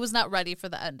ready for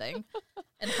the ending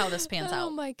and how this pans out. Oh,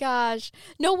 my gosh.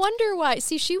 No wonder why.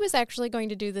 See, she was actually going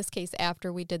to do this case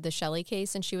after we did the Shelley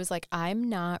case, and she was like, I'm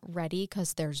not ready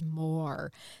because there's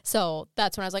more. So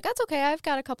that's when I was like, that's okay. I've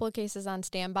got a couple of cases on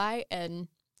standby, and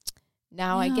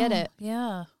now I get it.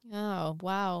 Yeah. Oh,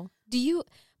 wow. Do you...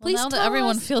 Well, now that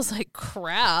everyone feels like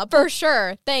crap. For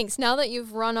sure. Thanks. Now that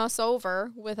you've run us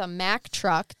over with a Mack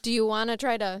truck, do you want to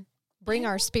try to bring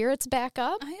our spirits back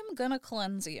up? I am going to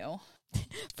cleanse you.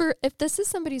 If this is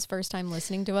somebody's first time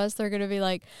listening to us, they're going to be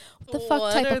like, what the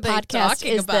fuck type of they podcast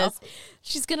is about? this?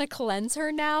 She's going to cleanse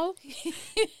her now?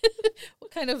 What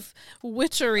kind of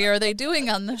witchery are they doing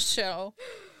on this show?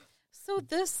 So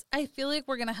this, I feel like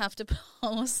we're going to have to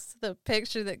post the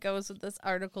picture that goes with this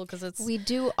article because it's We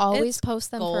do always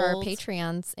post them gold. for our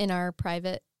Patreons in our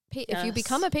private. Yes. If you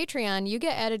become a Patreon, you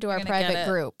get added to our gonna private get it.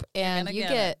 group, and you get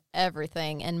get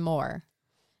everything and more.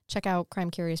 Check out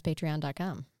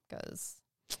crimecuriouspatreon.com because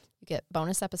you get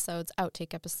bonus episodes,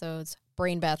 outtake episodes,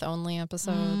 brain bath only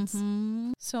episodes.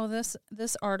 Mm-hmm. So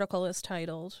this article is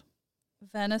titled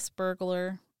 "Venice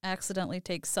Burglar Accidentally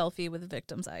Takes Selfie with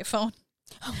Victim's iPhone."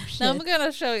 Oh, shit. Now I'm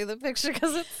gonna show you the picture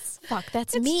because it's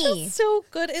That's it's me. just so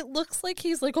good. It looks like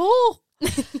he's like, oh,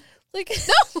 like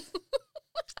no,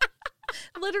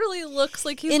 literally looks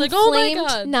like he's like, oh my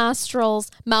God,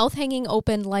 nostrils, mouth hanging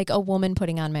open like a woman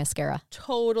putting on mascara.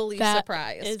 totally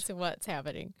surprised. Is what's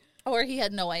happening. Or he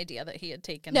had no idea that he had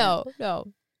taken it.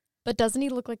 No. But doesn't he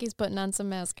look like he's putting on some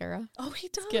mascara? Oh, he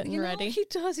does. Getting ready. He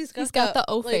does. He's got the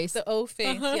O face. The O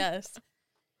face, Uh-huh. yes.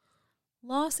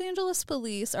 Los Angeles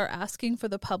police are asking for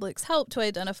the public's help to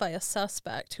identify a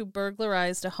suspect who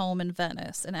burglarized a home in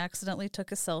Venice and accidentally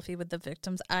took a selfie with the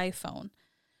victim's iPhone.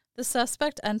 The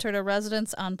suspect entered a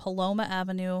residence on Paloma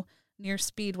Avenue near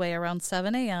Speedway around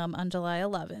 7 a.m. on July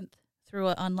 11th through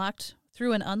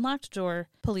an unlocked door,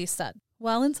 police said.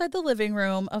 While inside the living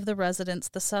room of the residence,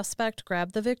 the suspect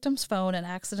grabbed the victim's phone and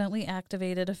accidentally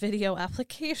activated a video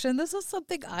application. This is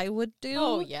something I would do.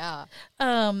 Oh, yeah.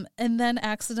 And then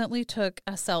accidentally took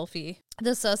a selfie.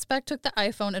 The suspect took the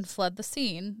iPhone and fled the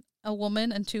scene. A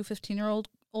woman and 2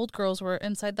 15-year-old girls were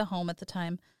inside the home at the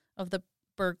time of the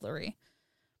burglary.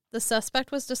 The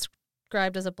suspect was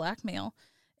described as a black male.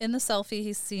 In the selfie,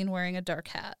 he's seen wearing a dark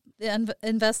hat. The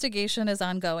investigation is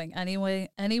ongoing.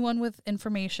 Anyone with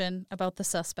information about the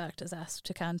suspect is asked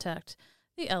to contact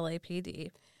the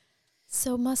LAPD.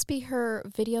 So must be her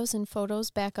videos and photos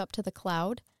back up to the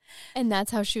cloud, and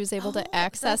that's how she was able to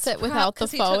access it without the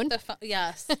phone?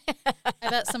 Yes. I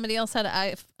bet somebody else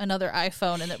had another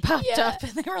iPhone and it popped up,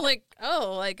 and they were like,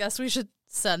 oh, I guess we should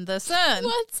send this in.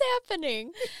 What's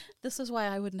happening? This is why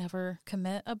I would never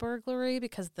commit a burglary,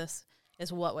 because this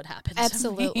is what would happen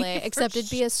Absolutely. to me. Except it'd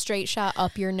be a straight shot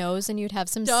up your nose and you'd have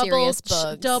some serious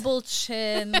bugs. Double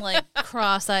chin, like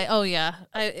cross-eyed. Oh, yeah.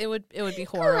 It would be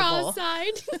horrible.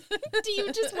 Cross-eyed? Do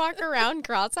you just walk around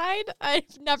cross-eyed?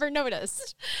 I've never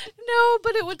noticed. No,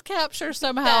 but it would capture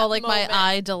somehow, That like moment. my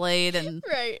eye delayed and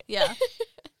Right. yeah.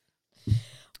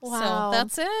 Wow. So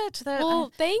that's it.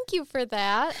 Well, thank you for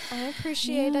that. I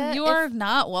appreciate it. You are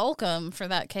not welcome for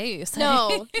that case.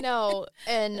 No.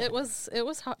 And It was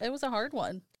a hard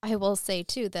one. I will say,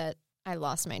 too, that I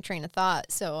lost my train of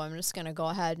thought. So I'm just going to go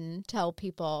ahead and tell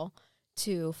people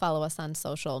to follow us on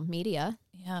social media.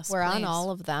 Yes, We're on please.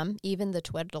 all of them, even the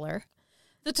Twiddler.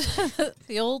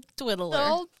 The old twiddler. The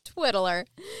old Twiddler.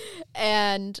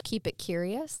 And keep it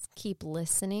curious. Keep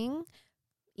listening.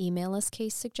 Email us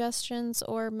case suggestions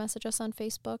or message us on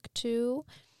Facebook to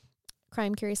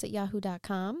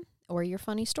crimecurious@yahoo.com, or your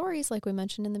funny stories like we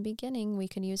mentioned in the beginning. We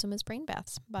can use them as brain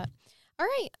baths. But all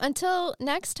right, until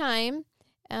next time,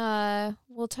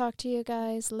 we'll talk to you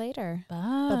guys later.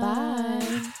 Bye.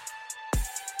 Bye-bye.